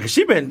 Yeah. Yeah, because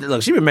she been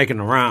making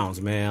the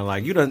rounds, man.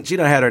 Like she done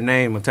had her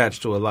name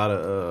attached to a lot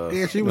of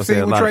Yeah, she you know was what I'm saying,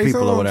 singing a with lot of Trey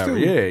people or Songz, whatever. too.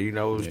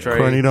 Yeah, it was Trey.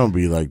 Courtney, don't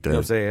be like You know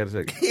what I'm that.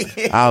 saying?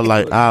 It's like,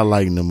 I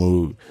like the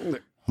mood.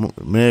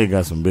 Meg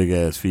got some big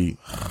ass feet.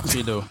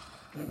 She do.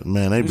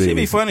 Man, they big. She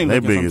be funny They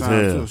looking big as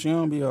sometimes, hell. too. She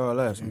don't be all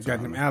that. Sometimes.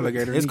 Got them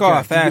alligators. It's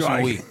called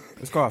Fashion Week.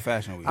 It's called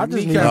Fashion Week. I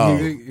just need, Oh,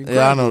 Kneecap.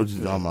 yeah, I know what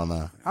you're talking about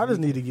now. I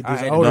just need to get I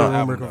this hate older the rumor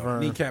album,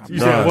 confirmed. Kneecap. You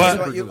said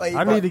what?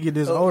 I need to get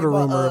this older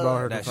rumor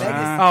about her That's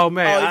confirmed. Oh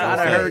man, Oh, I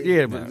okay. heard.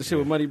 Yeah, but the shit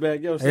with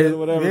Moneybag Yo said or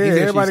whatever. Yeah, He said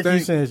she everybody stink.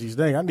 keeps saying she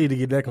stink. I need to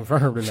get that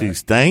confirmed tonight. She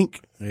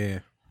stank. Yeah.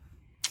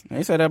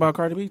 They said that about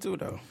Cardi B too,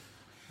 though.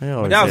 They But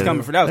always that was say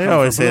coming from that. Was They coming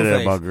always from say that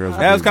Blueface. about girls.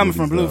 That was with coming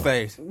from booty stuff.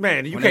 Blueface.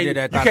 Man, you When can't. they did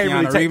that You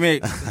can't really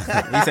take.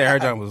 remix. He said her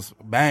joint was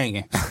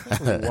banging.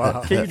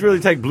 Wow. Can you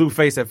really take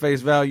Blueface at face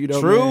value though?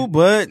 True, man?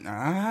 but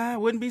I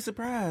wouldn't be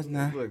surprised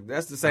now. Look,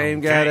 that's the same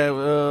guy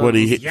that. What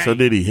he hit? So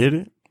did he hit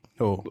it?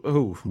 Who?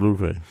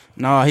 Blueface.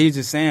 No, he's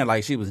just saying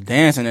like she was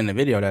dancing in the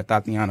video, that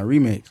Tatiana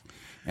remix,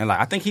 and like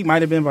I think he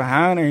might have been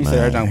behind her. He said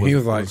her joint was. He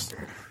was like,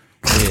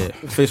 yeah,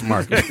 fish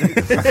market.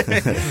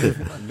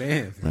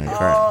 damn. Man,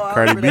 I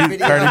Cardi remember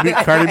that B.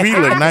 video. Cardi B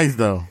look nice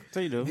though. So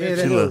you do. Yeah,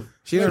 She look.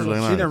 She done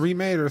nice.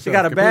 remade herself. She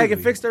got a bag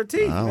and completely. fixed her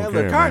teeth. I don't Man,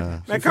 care, look, Cardi,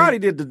 man. man, Cardi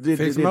did the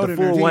fixed full molded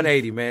her teeth.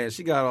 180, man.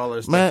 She got all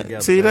her stuff Man,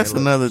 together. see, man. that's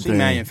Look, another she thing.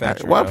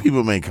 manufactured, Why though.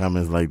 people make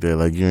comments like that?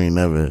 Like you ain't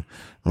never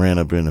ran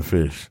up in a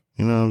fish.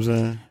 You know what I'm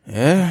saying?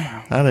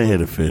 Yeah, I didn't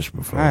hit a fish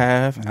before. I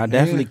have. And I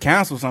definitely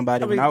counseled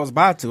somebody when I was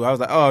about to. I was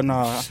like, oh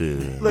no,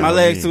 Shit. my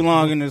legs too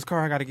long in this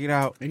car. I got to get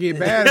out. It get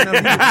bad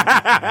enough.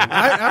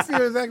 I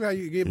feel exactly how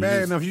you get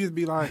bad enough. You just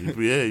be like,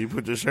 Yeah, you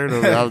put your shirt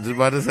over. I was just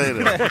about to say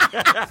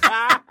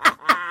that.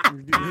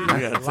 You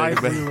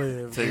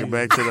gotta take it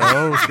back to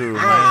the old school,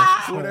 man.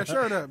 pull that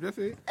shirt up. That's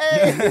it.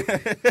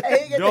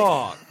 Hey, get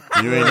Dog.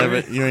 You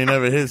ain't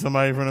never hit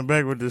somebody from the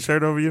back with the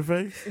shirt over your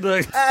face.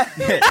 Look,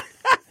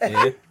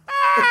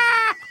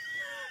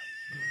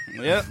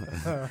 Yep.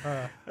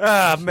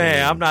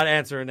 man, I'm not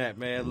answering that,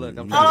 man. Look,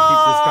 I'm trying to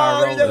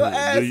Oh, keep you're this gonna car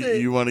ask rolling.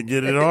 it. You want to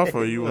get it off,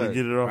 or you want to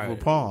get it off with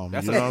palm?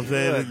 That's You know what I'm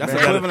saying? that's You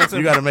equivalent to-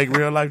 you got to make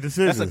real life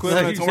decisions. That's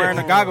equivalent to wearing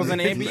the goggles in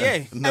the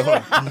NBA.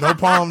 No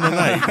palm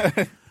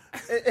tonight.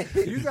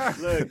 You got.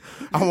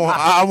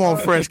 I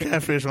want fresh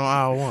catfish on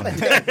aisle one.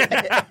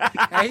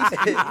 Hey, he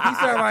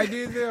sound like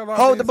Denzel. off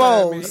Hold the inside,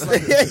 balls. man.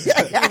 He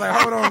was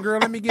like, hold on, girl.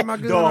 Let me get my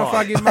gun off.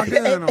 I get my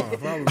gun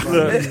off. I was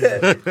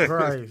like,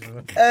 Christ.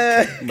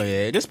 But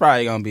yeah, this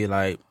probably gonna be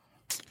like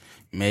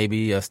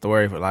maybe a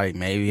story for like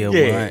maybe a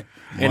Yeah. month.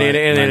 And then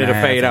it'll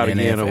fade out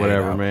again or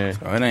whatever, out. man.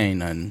 So it ain't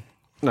nothing.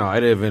 No,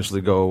 it'll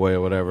eventually go away or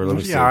whatever. Let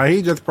me see. yeah,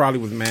 he just probably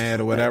was mad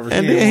or whatever.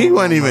 And She then he didn't wasn't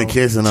want even no-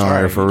 kissing on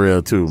her for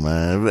real, too,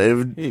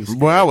 man.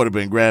 Boy, I would have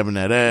been grabbing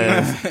that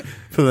ass,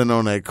 feeling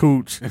on that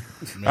cooch.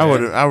 I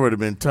would have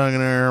been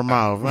tonguing her in her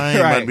mouth. I ain't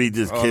about to Right. be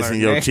just All kissing her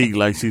your neck. cheek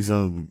like she's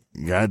some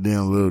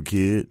goddamn little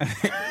kid.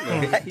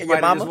 You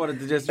might have just wanted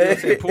to just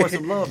say, pour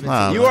some love into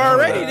Nah, it. You man.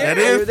 already there. That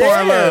is You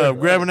pouring there. love,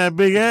 grabbing that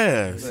big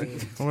ass.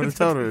 I would have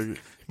told her,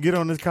 get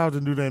on this couch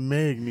and do that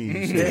Meg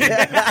knee shit.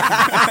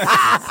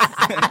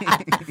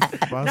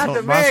 Not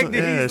the Meg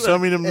knees, Yeah, look.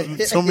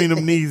 show me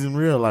them knees in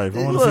real life.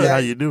 I want to see how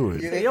you do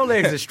it. Hey, your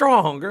legs are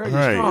strong, girl. You're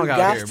Right. strong You out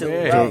got here, to,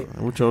 man.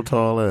 right. With your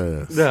tall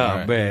ass.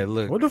 No, man,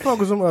 look. What the fuck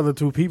was some other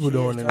two people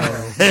doing in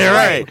there? Yeah,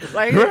 right.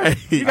 Like, Right.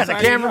 you got the That's how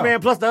you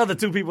cameraman plus the other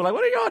two people. Like,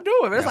 what are y'all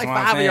doing? Man? It's That's like what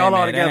I'm 5 of saying, y'all all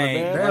man. together, That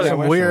ain't- man. That's Yeah, some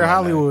what's weird wrong with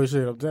Hollywood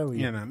shit, I'm telling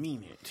you. Yeah, I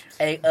mean it.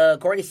 Hey,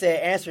 Courtney said,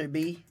 answer it,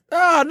 B.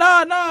 Oh,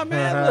 no,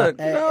 man. Look,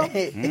 you know.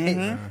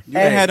 You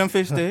ain't had them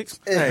fish sticks.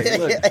 Hey,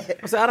 look. I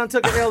said, I done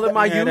took an L in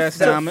my Yeah, youth. that's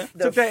salmon.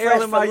 Took that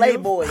L in my Fresh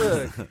youth. boys.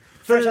 Look.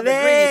 Fresh on the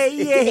yeah.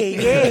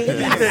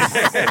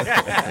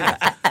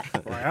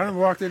 Like, I done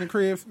walked in the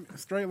crib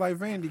straight like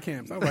Vandy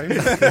camps. I was like,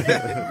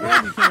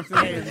 Vandy camps in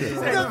here.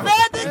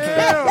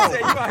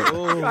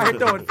 You out here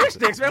throwing fish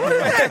sticks, man. What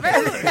is that,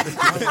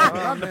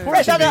 man?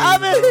 Fresh out the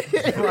oven.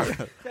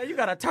 Yeah, you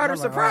got a tartar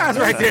surprise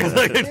right there.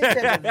 Look at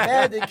that.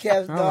 Bandit caps, I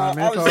was like, dog.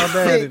 man, I it's all was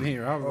bad in sick.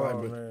 here. I was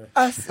like,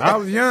 but I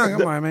was young. I'm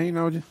like, man, you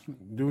know, just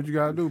do what you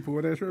gotta do.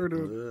 Pull that shirt up.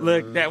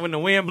 Look, that when the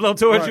wind blow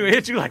towards you and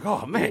hit you, like,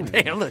 oh, man,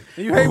 damn, look.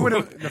 You hate when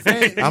the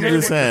fan, I'm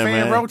just saying, the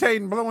fan man.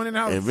 rotating, blowing in the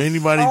house. If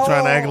anybody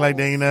trying to act like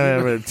they ain't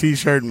never had a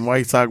t-shirt and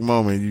white sock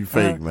moment, you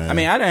fake, man. I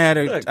mean, I done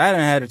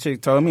had a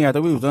chick told me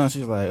after we was done. She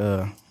was like,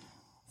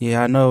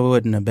 yeah, I know it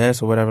wasn't the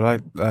best or whatever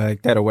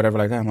like that or whatever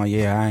like that. I'm like,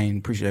 yeah, I ain't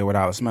appreciate what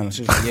I was smelling.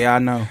 She's like, yeah, I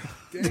know.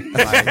 Like, I didn't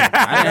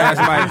have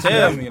somebody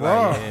tell me.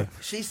 Like, yeah.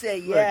 She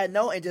said, yeah,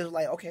 no, and just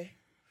like, okay.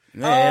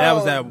 Yeah, that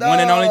was that no. one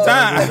and only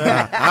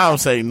time. I don't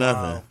say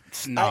nothing.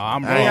 No,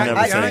 I'm I ain't wrong.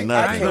 never say I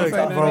nothing. can't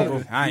say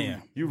nothing. I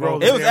am. You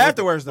rolled It was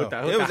afterwards though. with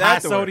the It was high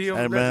afterwards. sodium.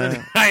 Hey,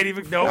 man. I ain't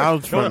even, I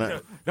was from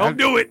the- don't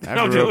do it. I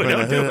Don't grew do up it. in the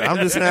Don't do hood. it. I'm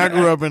just saying, I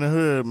grew up in the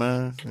hood,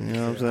 man. You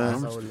know what I'm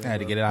saying? I had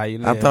to get it out.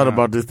 You I thought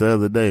about this the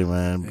other day,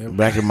 man.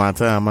 Back in my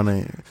time, my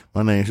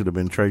name should have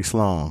been Trey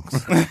Slongs.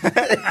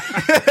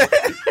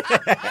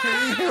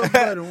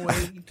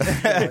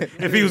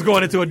 If he was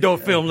going into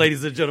adult film,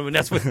 ladies and gentlemen,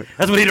 that's what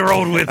he'd have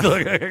rolled with.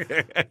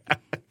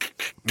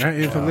 That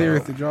is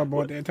hilarious that y'all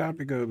brought that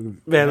topic up.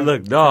 Man,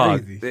 look,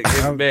 dog. Crazy.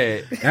 It's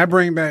bad. That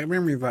bring back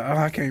memories. Like,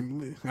 I can't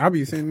believe. I'll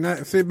be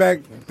sit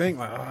back, think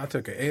like, I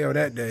took an L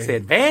that day.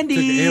 Said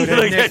Vandy.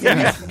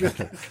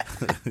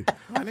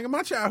 Nigga,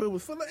 my childhood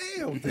was full of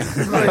L's.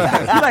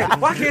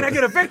 like, why can't I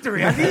get a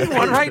victory? I need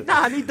one right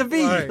now. I need the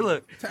V. Right.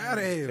 Look, Tired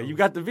of L. you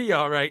got the V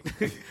all right.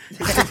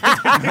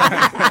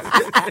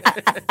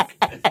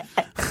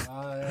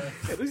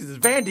 This is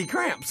Vandy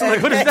cramps.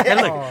 Like, what is that?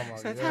 Look,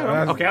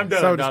 okay, I'm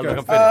done. So I'm finished,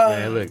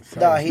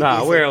 disgusting. man.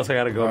 Look, where else I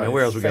gotta go, man?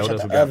 Where else we got? What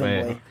else we got,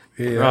 man?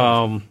 Yeah.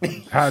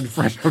 Hot and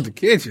fresh out the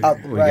kitchen.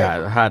 We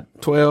got hot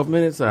 12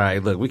 minutes. All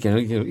right, look, we can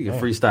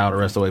freestyle the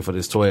rest of the way for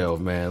this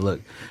 12, man. Look,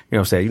 you know what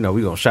I'm saying? You know,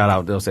 we gonna shout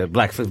out. They'll say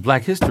Black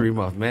History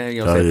Month, man. You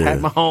know what I'm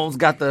saying? Pat Mahomes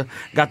got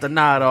the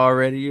nod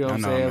already. You know what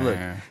I'm saying? Look,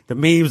 the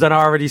memes that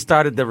already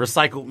started. The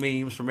recycled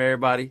memes from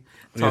everybody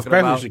talking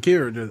about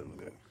Shakira.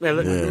 Man,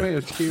 look,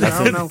 Shakira,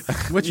 I don't know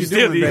what you're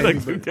doing,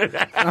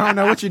 baby. I don't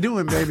know what you're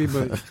doing, baby,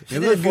 but she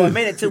did for a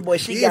minute too, boy.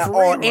 She got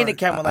all in the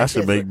camera like that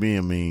should make me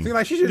a meme. See,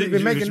 like she should have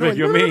been making noise.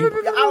 You a meme?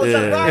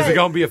 Is it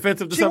gonna be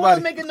offensive to she somebody?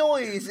 She was making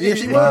noise. Yeah,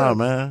 she was. Nah,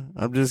 man.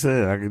 I'm just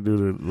saying I could do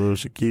the little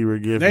Shakira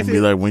gift and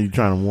be like when you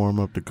trying to warm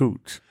up the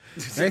cooch.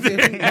 They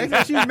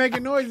said she was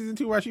making noises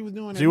until while she was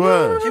doing that. She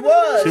was. She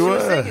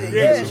was singing it.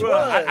 Yeah, she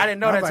was. I didn't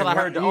know that until I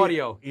heard the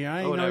audio. Yeah,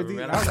 I ain't know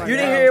man. You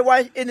didn't hear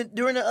it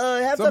during the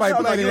halftime? Somebody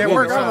played it at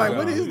work. I was like,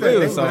 what is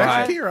that?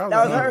 That's Shakira.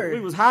 That was her.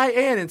 We was high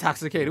and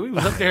intoxicated. We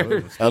was up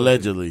there.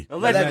 Allegedly.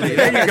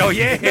 There you go.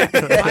 Yeah.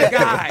 My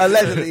guy.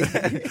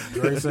 Allegedly.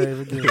 Great save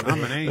again.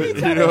 I'm an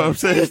angel. You know what I'm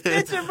saying?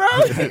 Bitching, bro.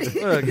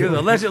 Look,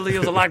 allegedly,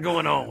 there's a lot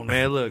going on,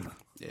 man. Look.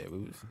 Yeah, we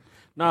was.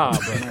 Nah,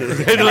 but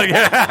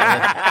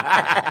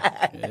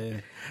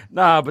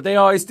nah, but they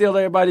always steal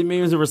everybody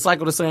memes and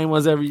recycle the same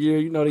ones every year.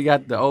 You know, they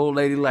got the old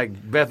lady like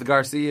Beth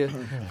Garcia,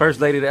 first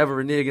lady to ever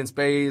renege in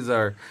spades,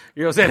 or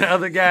you know what I'm saying, the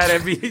other guy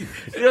that be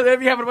they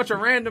be having a bunch of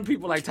random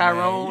people like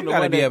Tyrone. Man, you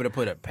gotta be able to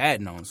put a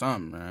patent on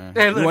something, man.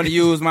 Hey, look, you want to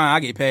use mine? I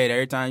get paid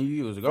every time you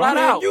use it. Go flat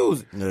ahead out. and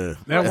use it.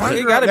 Yeah.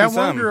 That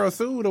one girl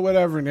sued or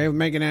whatever, and they was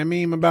making that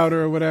meme about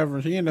her or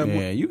whatever. She ended up.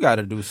 Yeah, you got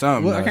to do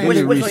something. Well,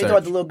 Which one you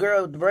thought the little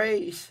girl with the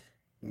braids?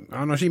 I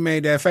don't know. She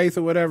made that face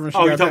or whatever. And she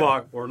you got talking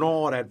about or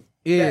no that?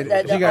 Yeah,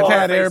 that she got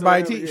tired of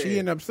everybody. face or whatever, She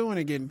ended up suing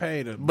and getting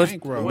paid a But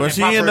bankroll.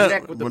 she ended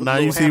up. But now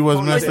you see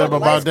what's messed up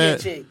about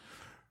that.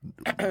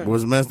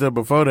 What's messed up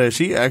before that?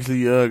 She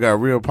actually got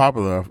real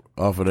popular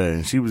off of that,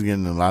 and she was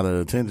getting a lot of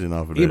attention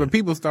off of that. Yeah, but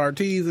people start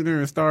teasing her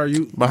and start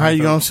you. But how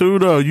you gonna sue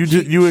though?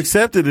 You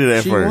accepted it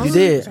at first. You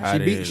did.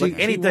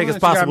 Anything is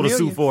possible to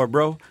sue for,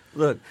 bro.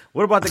 Look,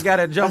 what about the guy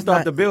that jumped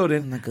off the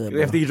building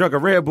after he drank a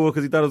Red Bull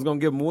because he thought it was gonna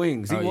give him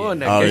wings? He won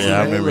that case. Yeah,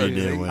 I remember he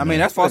did win. I mean,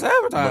 that's false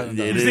advertising.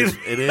 It is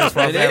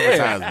false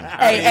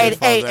advertising.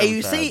 Hey,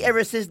 you see,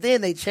 ever since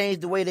then they changed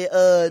the way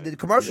that the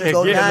commercials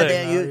go. Now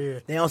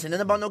they don't say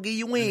nothing about no give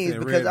you wings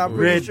because I'm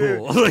pretty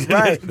sure.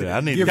 Right. I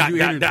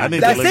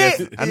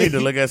need to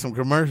look at some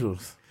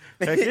commercials.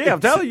 Heck yeah, I'm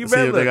telling you, See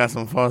man. if they got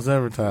some false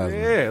advertising.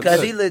 Yeah,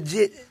 Because he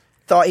legit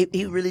thought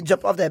he really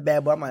jumped off that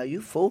bad boy. I'm like,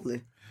 you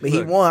fooling. But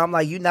he won. I'm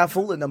like, you not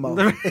fooling no more.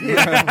 Look, you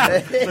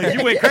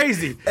went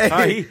crazy.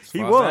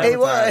 He was. He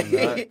was.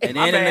 And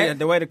then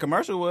the way the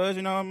commercial was,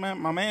 you know,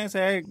 my man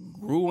said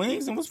grew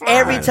wings and was flying.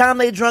 Every time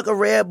they drunk a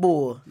Red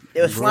Bull,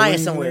 they was flying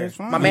wings, somewhere. they was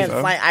flying. My man was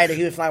flying. Either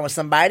he was flying with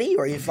somebody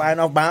or he was flying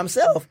off by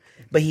himself.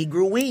 But he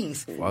grew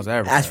wings. False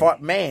advertising. As far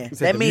man,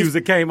 That means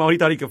music came on. He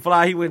thought he could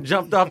fly. He went and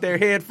jumped off their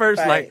head first.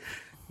 Right. Like,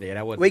 yeah,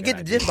 that wasn't. we get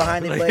the gist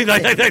behind it.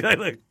 But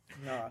Look,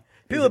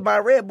 people buy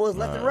Red Bulls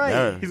left and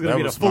right. he's gonna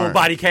be the full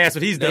body cast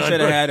what he's They done. should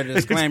have had a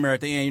disclaimer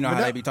at the end. You know how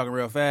they be talking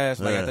real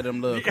fast, like after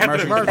them little After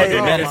the commercials,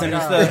 commercials. medicine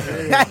and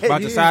stuff.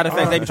 About the side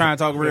effects, they be trying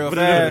to talk real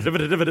fast. Yeah,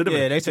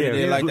 they should have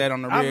did like that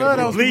on the I Red love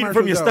Bull. those Bleeding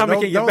from your commercials, stomach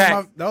though. and your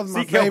back. Those are my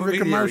Seek help favorite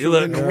immediately.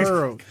 commercials in the Look.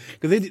 world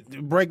because they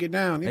break it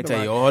down. They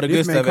tell you all the good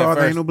this stuff may at cause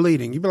first. anal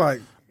bleeding. You be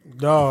like,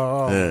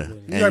 Yeah.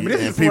 but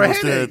this is for people a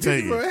still headache. tell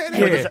This is for a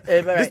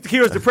you. headache. This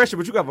cures depression,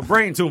 but you got a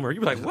brain tumor. You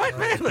be like, what,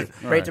 man? Look,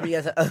 Right to me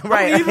as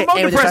I'm even more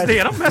depressed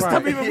then. I'm messed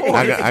up even more.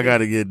 I got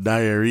to get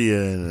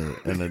diarrhea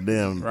and a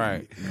damn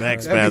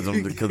back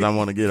spasm because I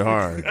want to get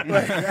hard.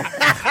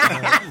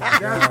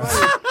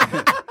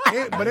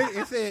 But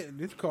it said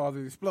this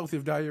causes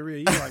explosive diarrhea.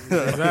 You like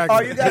exactly? Oh,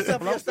 you got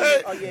something?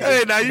 Oh, yeah.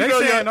 Hey, now you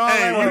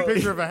know a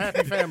picture of a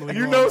happy family.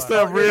 you know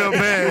stuff real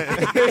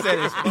bad.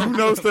 You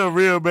know stuff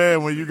real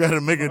bad when you got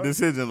to make a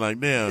decision like,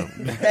 damn,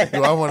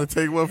 do I want to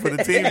take one for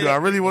the team? Do I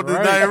really want this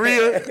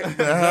diarrhea?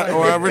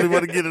 Or I really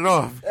want to get it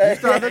off? You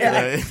start looking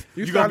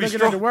gonna be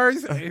at the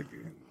words.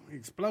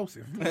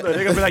 Explosive. They're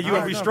gonna be like, you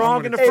gonna be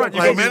strong in the front,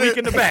 you're gonna be weak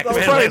in the back. It's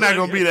Man. probably not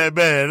gonna be that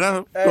bad.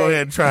 I'll go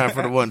ahead and try it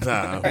for the one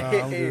time.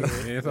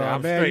 It's all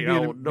I'm bad. straight.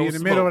 You be in the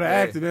middle of the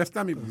accident.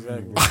 Stomach.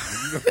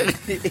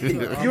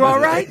 You all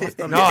right?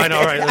 No, I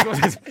know,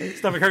 right.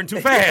 Stomach hurting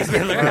too fast. I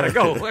gotta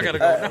go.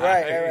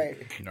 Right.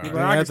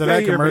 After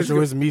that commercial,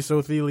 it's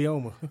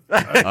mesothelioma.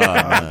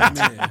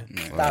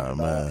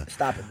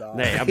 Stop it, dog.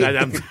 Nah,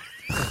 I'm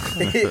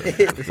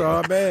It's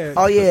all bad.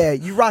 Oh yeah,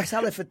 you rock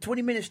solid for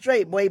 20 minutes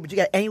straight, boy, but you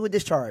got annual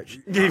discharge.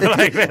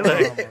 Like, man,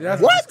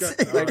 look,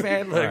 What? like,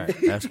 man, look.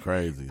 That's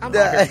crazy. I'm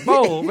like,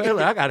 bold, man.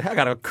 Look, I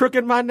got a crook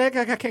in my neck.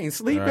 I can't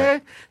sleep,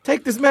 man.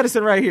 Take this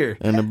medicine right here.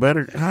 And the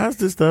better, how's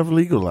this stuff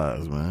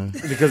legalized, man?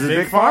 Because it's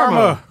big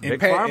pharma.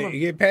 Big It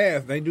get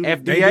passed. They do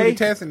FDA? They do the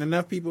testing.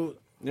 Enough people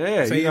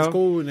Yeah, say you it's know.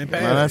 cool and they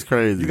pass. Man, that's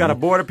crazy. You got a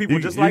board of people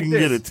just like you this.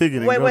 can get a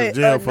ticket and go to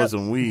jail for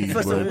some weed.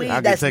 For some but weed, I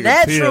can that's take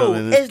natural. a pill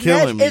and it's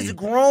killing me. It's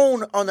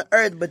grown on the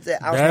earth, but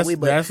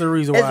That's the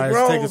reason why it's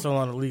grown. taking so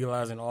long to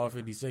legalize in all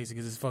 50 states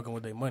because it's fucking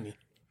with their money.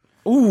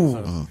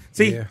 Ooh,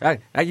 see, Yeah.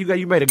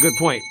 you made a good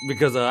point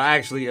because I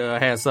actually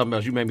had something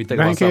else. You made me think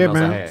Thank about something you, else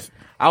I man. had.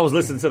 I was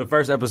listening to the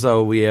first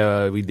episode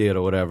we did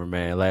or whatever,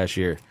 man, last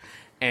year,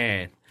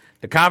 and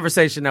the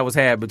conversation that was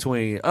had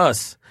between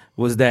us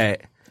was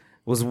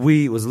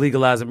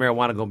legalizing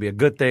marijuana going to be a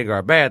good thing or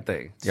a bad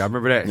thing? Y'all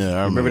remember that? Yeah,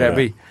 I remember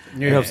remember that. B.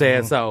 You know what I'm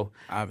saying? So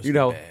you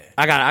know,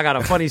 I got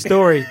a funny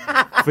story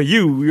for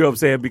you. You know what I'm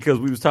saying? Because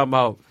we was talking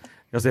about.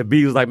 You know what I'm saying?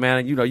 B was like,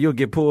 man, you know, you'll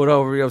get pulled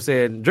over, you know what I'm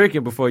saying,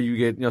 drinking before you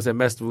get, you know what I'm saying,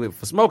 messed with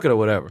for smoking or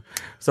whatever.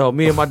 So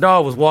me and my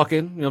dog was walking,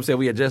 you know what I'm saying,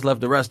 we had just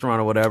left the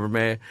restaurant or whatever,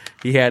 man.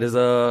 He had his, you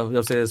know what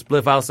I'm saying,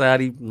 spliff outside,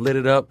 he lit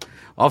it up.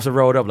 Officer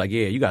rolled up like,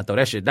 yeah, you gotta throw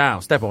that shit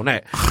down, step on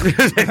that.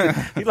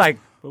 He's like,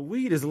 but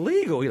weed is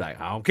legal. He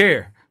like, I don't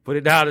care. Put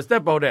it down and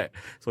step on that.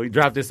 So he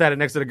dropped it, sat it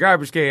next to the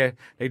garbage can.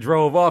 They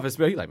drove off and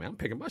smelled. He's like, man, I'm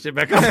picking my shit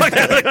back up.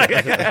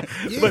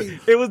 But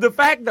it was the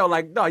fact, though.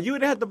 Like, no, you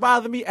didn't have to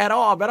bother me at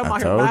all, man. I'm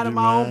out here minding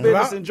my own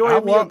business,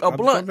 enjoying me a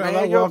blunt, man.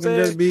 You know what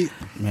I'm saying?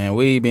 Man,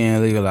 weed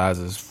being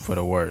legalized is for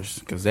the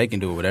worst because they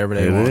can do whatever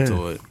they want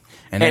to it.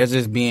 And they're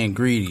just being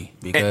greedy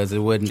because it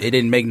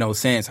didn't make no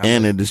sense.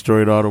 And it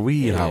destroyed all the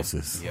weed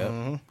houses. Yep.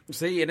 Mm-hmm.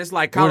 See, and it's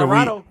like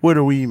Colorado. Where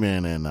the weed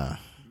man at now?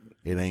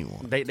 It ain't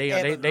one. They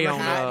on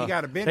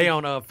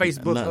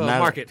Facebook Not-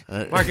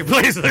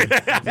 marketplace. It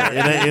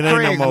ain't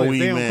no more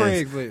weed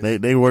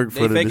man. They work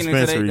for the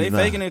dispensaries They now.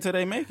 faking it till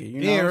they make it.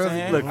 You know what I'm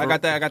saying? Look, I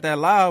got that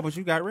loud, but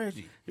you got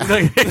Reggie.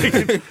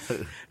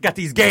 Got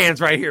these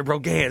Gans right here, bro.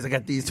 Gans. I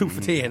got these 2 for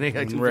 10. They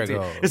got 2 for 10.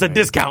 Regos, It's a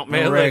discount,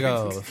 man.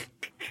 Regos.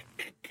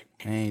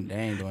 They ain't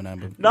doing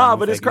nothing.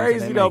 But it's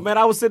crazy though, man.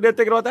 I was sitting there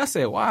thinking about that. I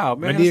said, "Wow,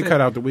 man." They did cut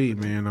out the weed,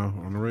 man.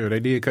 On the real, they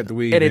did cut the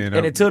weed,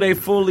 and until they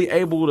fully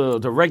able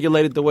to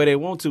regulate it the way they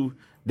want to,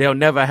 they'll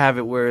never have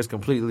it where it's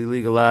completely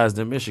legalized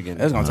in Michigan.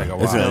 It's gonna take a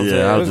while.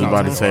 I was just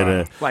about to say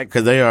that Like,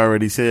 because they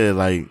already said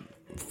like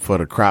for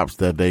the crops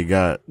that they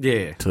got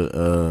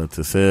to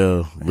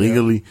sell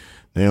legally.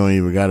 They don't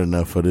even got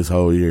enough for this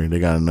whole year. They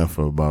got enough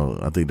for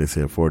about, I think they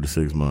said 4 to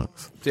 6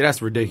 months. See,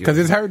 that's ridiculous. Because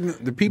it's hurting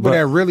the people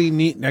that really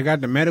need, that got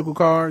the medical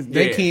cards,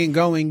 they can't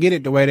go and get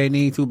it the way they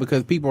need to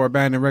because people are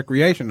buying the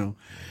recreational.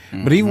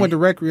 Mm-hmm. But even with the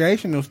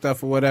recreational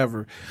stuff or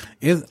whatever,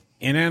 in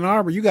Ann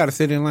Arbor, you got to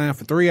sit in line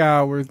for 3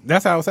 hours.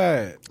 That's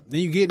outside. Then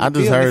you get in the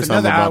building, it's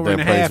another hour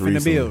and a half in the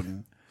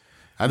building.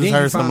 I just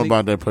heard something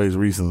about that place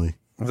recently.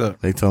 What's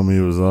up? They told me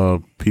it was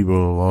all people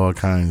of all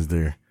kinds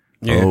there.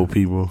 Old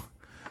people.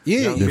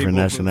 Yeah, different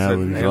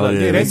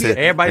nationalities.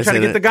 Everybody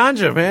trying to get the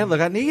ganja, man. Look,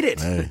 I need it.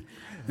 Hey.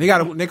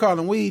 They call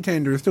them weed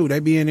tenders too.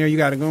 They be in there. You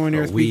got to go in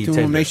there and speak to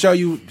them. They show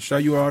you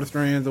all the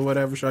strands or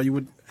whatever. Show you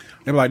what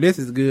they're like. This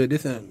is good.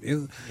 This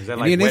is that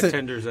like wet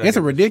tenders? It's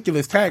a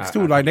ridiculous tax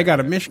too. Like they got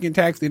a Michigan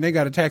tax, then they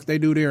got a tax they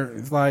do there.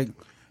 It's like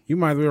you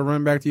might as well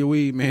run back to your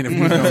weed, man. If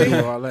you don't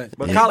do all that.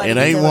 But it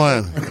ain't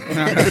one.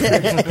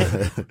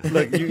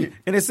 Look,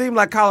 and it seemed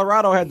like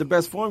Colorado had the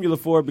best formula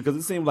for it because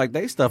it seemed like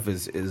they stuff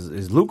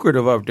is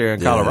lucrative up there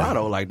in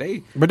Colorado. Like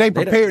they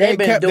prepared. They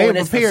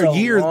prepared so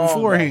years long,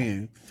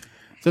 beforehand.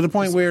 To the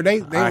point where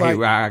they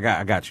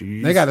I got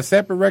you. They got a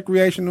separate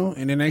recreational,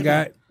 and then they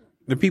got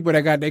the people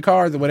that got their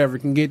cars or whatever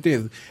can get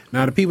this.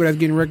 Now the people that's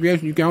getting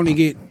recreational,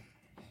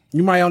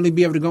 you might only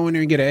be able to go in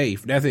there and get an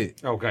eighth. That's it.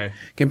 Okay.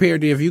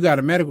 Compared to if you got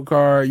a medical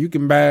card, you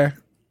can buy an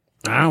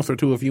ounce or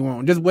two if you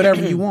want, just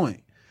whatever you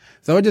want.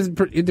 So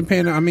it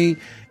depends. I mean,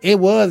 it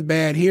was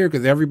bad here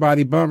because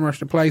everybody bum rushed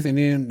the place, and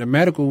then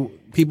the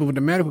people with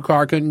the medical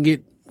card couldn't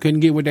get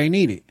what they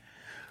needed.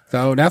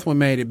 So that's what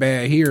made it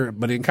bad here.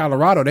 But in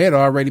Colorado, they had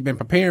already been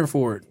preparing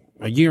for it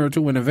a year or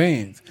two in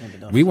advance.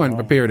 We wasn't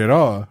prepared at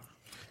all.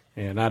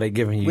 Yeah, now they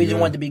giving you. We just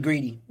wanted to be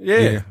greedy.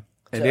 Yeah.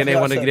 And then they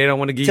don't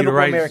want to give you the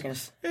rights.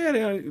 Americans.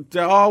 Yeah,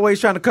 they're always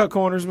trying to cut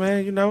corners,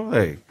 man. You know,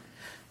 hey,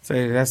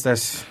 say that's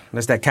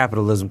that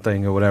capitalism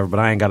thing or whatever. But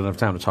I ain't got enough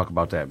time to talk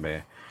about that,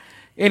 man.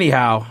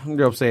 Anyhow, you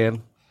know what I'm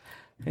saying.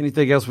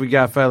 Anything else we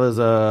got, fellas?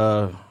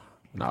 No,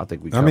 I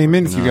think we. How many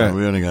minutes you got?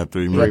 We only got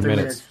 3 minutes. 3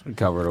 minutes. We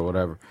covered or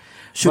whatever.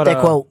 Shoot that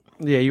quote.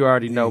 Yeah, you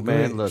already know,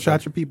 man. Look,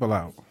 shout your people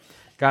out.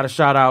 Got to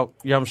shout out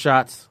Yum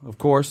Shots, of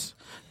course.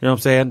 You know what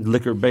I'm saying?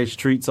 Liquor-based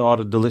treats, all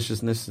the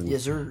deliciousness and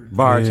yes, sir.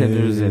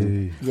 bartenders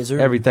and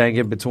everything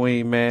in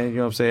between, man. You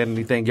know what I'm saying?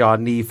 Anything y'all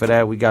need for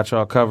that, we got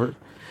y'all covered.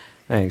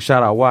 Hey,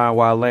 shout out Wild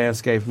Wild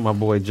Landscape from my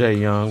boy Jay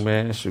Young,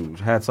 man. Shoot,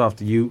 hats off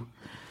to you.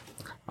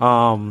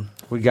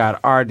 We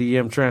got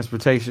RDM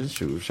Transportation.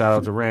 Shoot, shout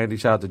out to Randy.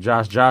 Shout out to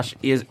Josh. Josh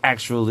is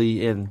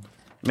actually in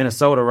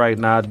Minnesota right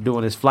now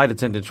doing his flight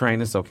attendant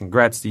training. So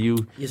congrats to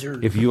you. Yes, sir.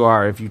 If you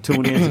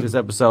tune into this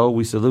episode,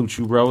 we salute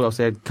you, bro. I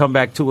said, come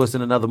back to us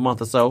in another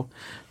month or so.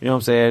 You know what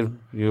I'm saying?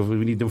 We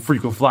need them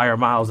frequent flyer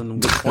miles and them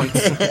good points.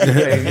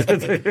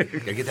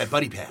 Gotta get that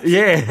buddy pass.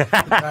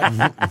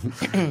 Yeah.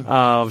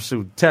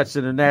 Shoot, Touch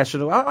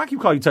International. I keep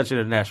calling you Touch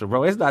International,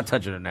 bro. It's not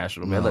Touch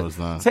International, man. No, Look, it's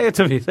not. say it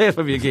to me. Say it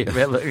for me again,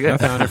 man. Look. That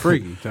sounded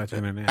freaky. Touch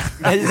International.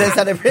 That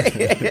sounded pretty.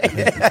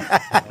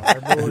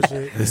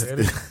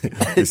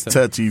 It's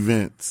touch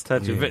events.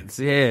 Touch events.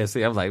 Yeah,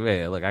 see, I'm like,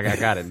 man, look, I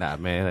got it now,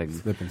 man. Like,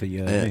 Slip into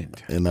your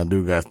event. And I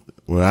do got,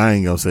 well, I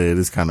ain't gonna say it.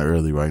 It's kind of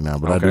early right now,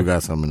 but I Okay. do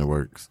got something in the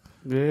works.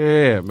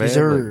 yeah, man. Yes,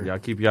 sir. Look, y'all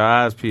keep your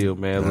eyes peeled,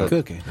 man. Look,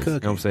 Cooking. you know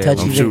what I'm saying? Touch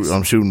Look,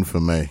 I'm shooting for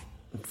May.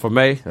 for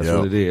May, that's Yep.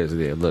 what it is.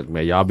 Yeah, look,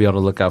 man, y'all be on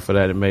the lookout for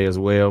that in May as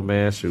well,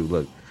 man. Shoot,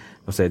 look,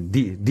 I'm saying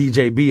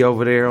DJB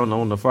over there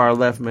on the far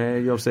left, man.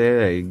 You know what I'm saying?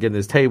 Hey, getting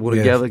his table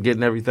Yes. together,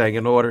 getting everything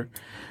in order.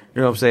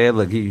 You know what I'm saying?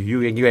 Look,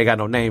 you ain't got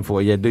no name for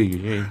it yet, do you?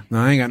 You ain't- No,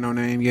 I ain't got no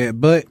name yet,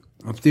 but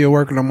I'm still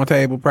working on my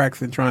table,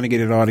 practicing, trying to get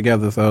it all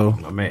together. So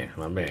My man.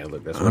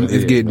 Look, that's what it it's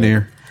is, getting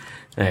man.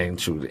 there. And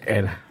shoot,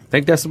 and I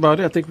think that's about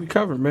it. I think we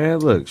covered, man.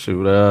 Look,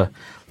 shoot,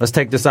 let's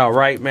take this out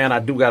right, man. I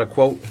do got a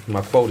quote.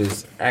 My quote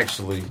is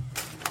actually,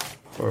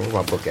 where's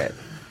my book at?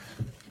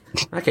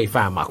 I can't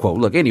find my quote.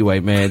 Look, anyway,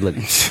 man, look,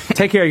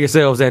 take care of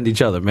yourselves and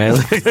each other, man.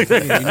 You knew better.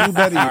 You knew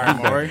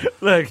better.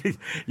 Look,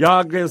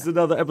 y'all give us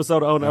another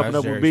episode of On the Up and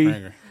Up with Jerry B.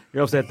 Springer. You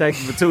know what I'm saying? Thank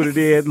you for tuning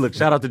in. Look,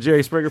 shout out to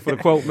Jerry Springer for the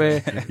quote,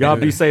 man. Y'all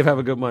be safe. Have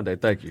a good Monday.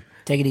 Thank you.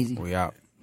 Take it easy. We out.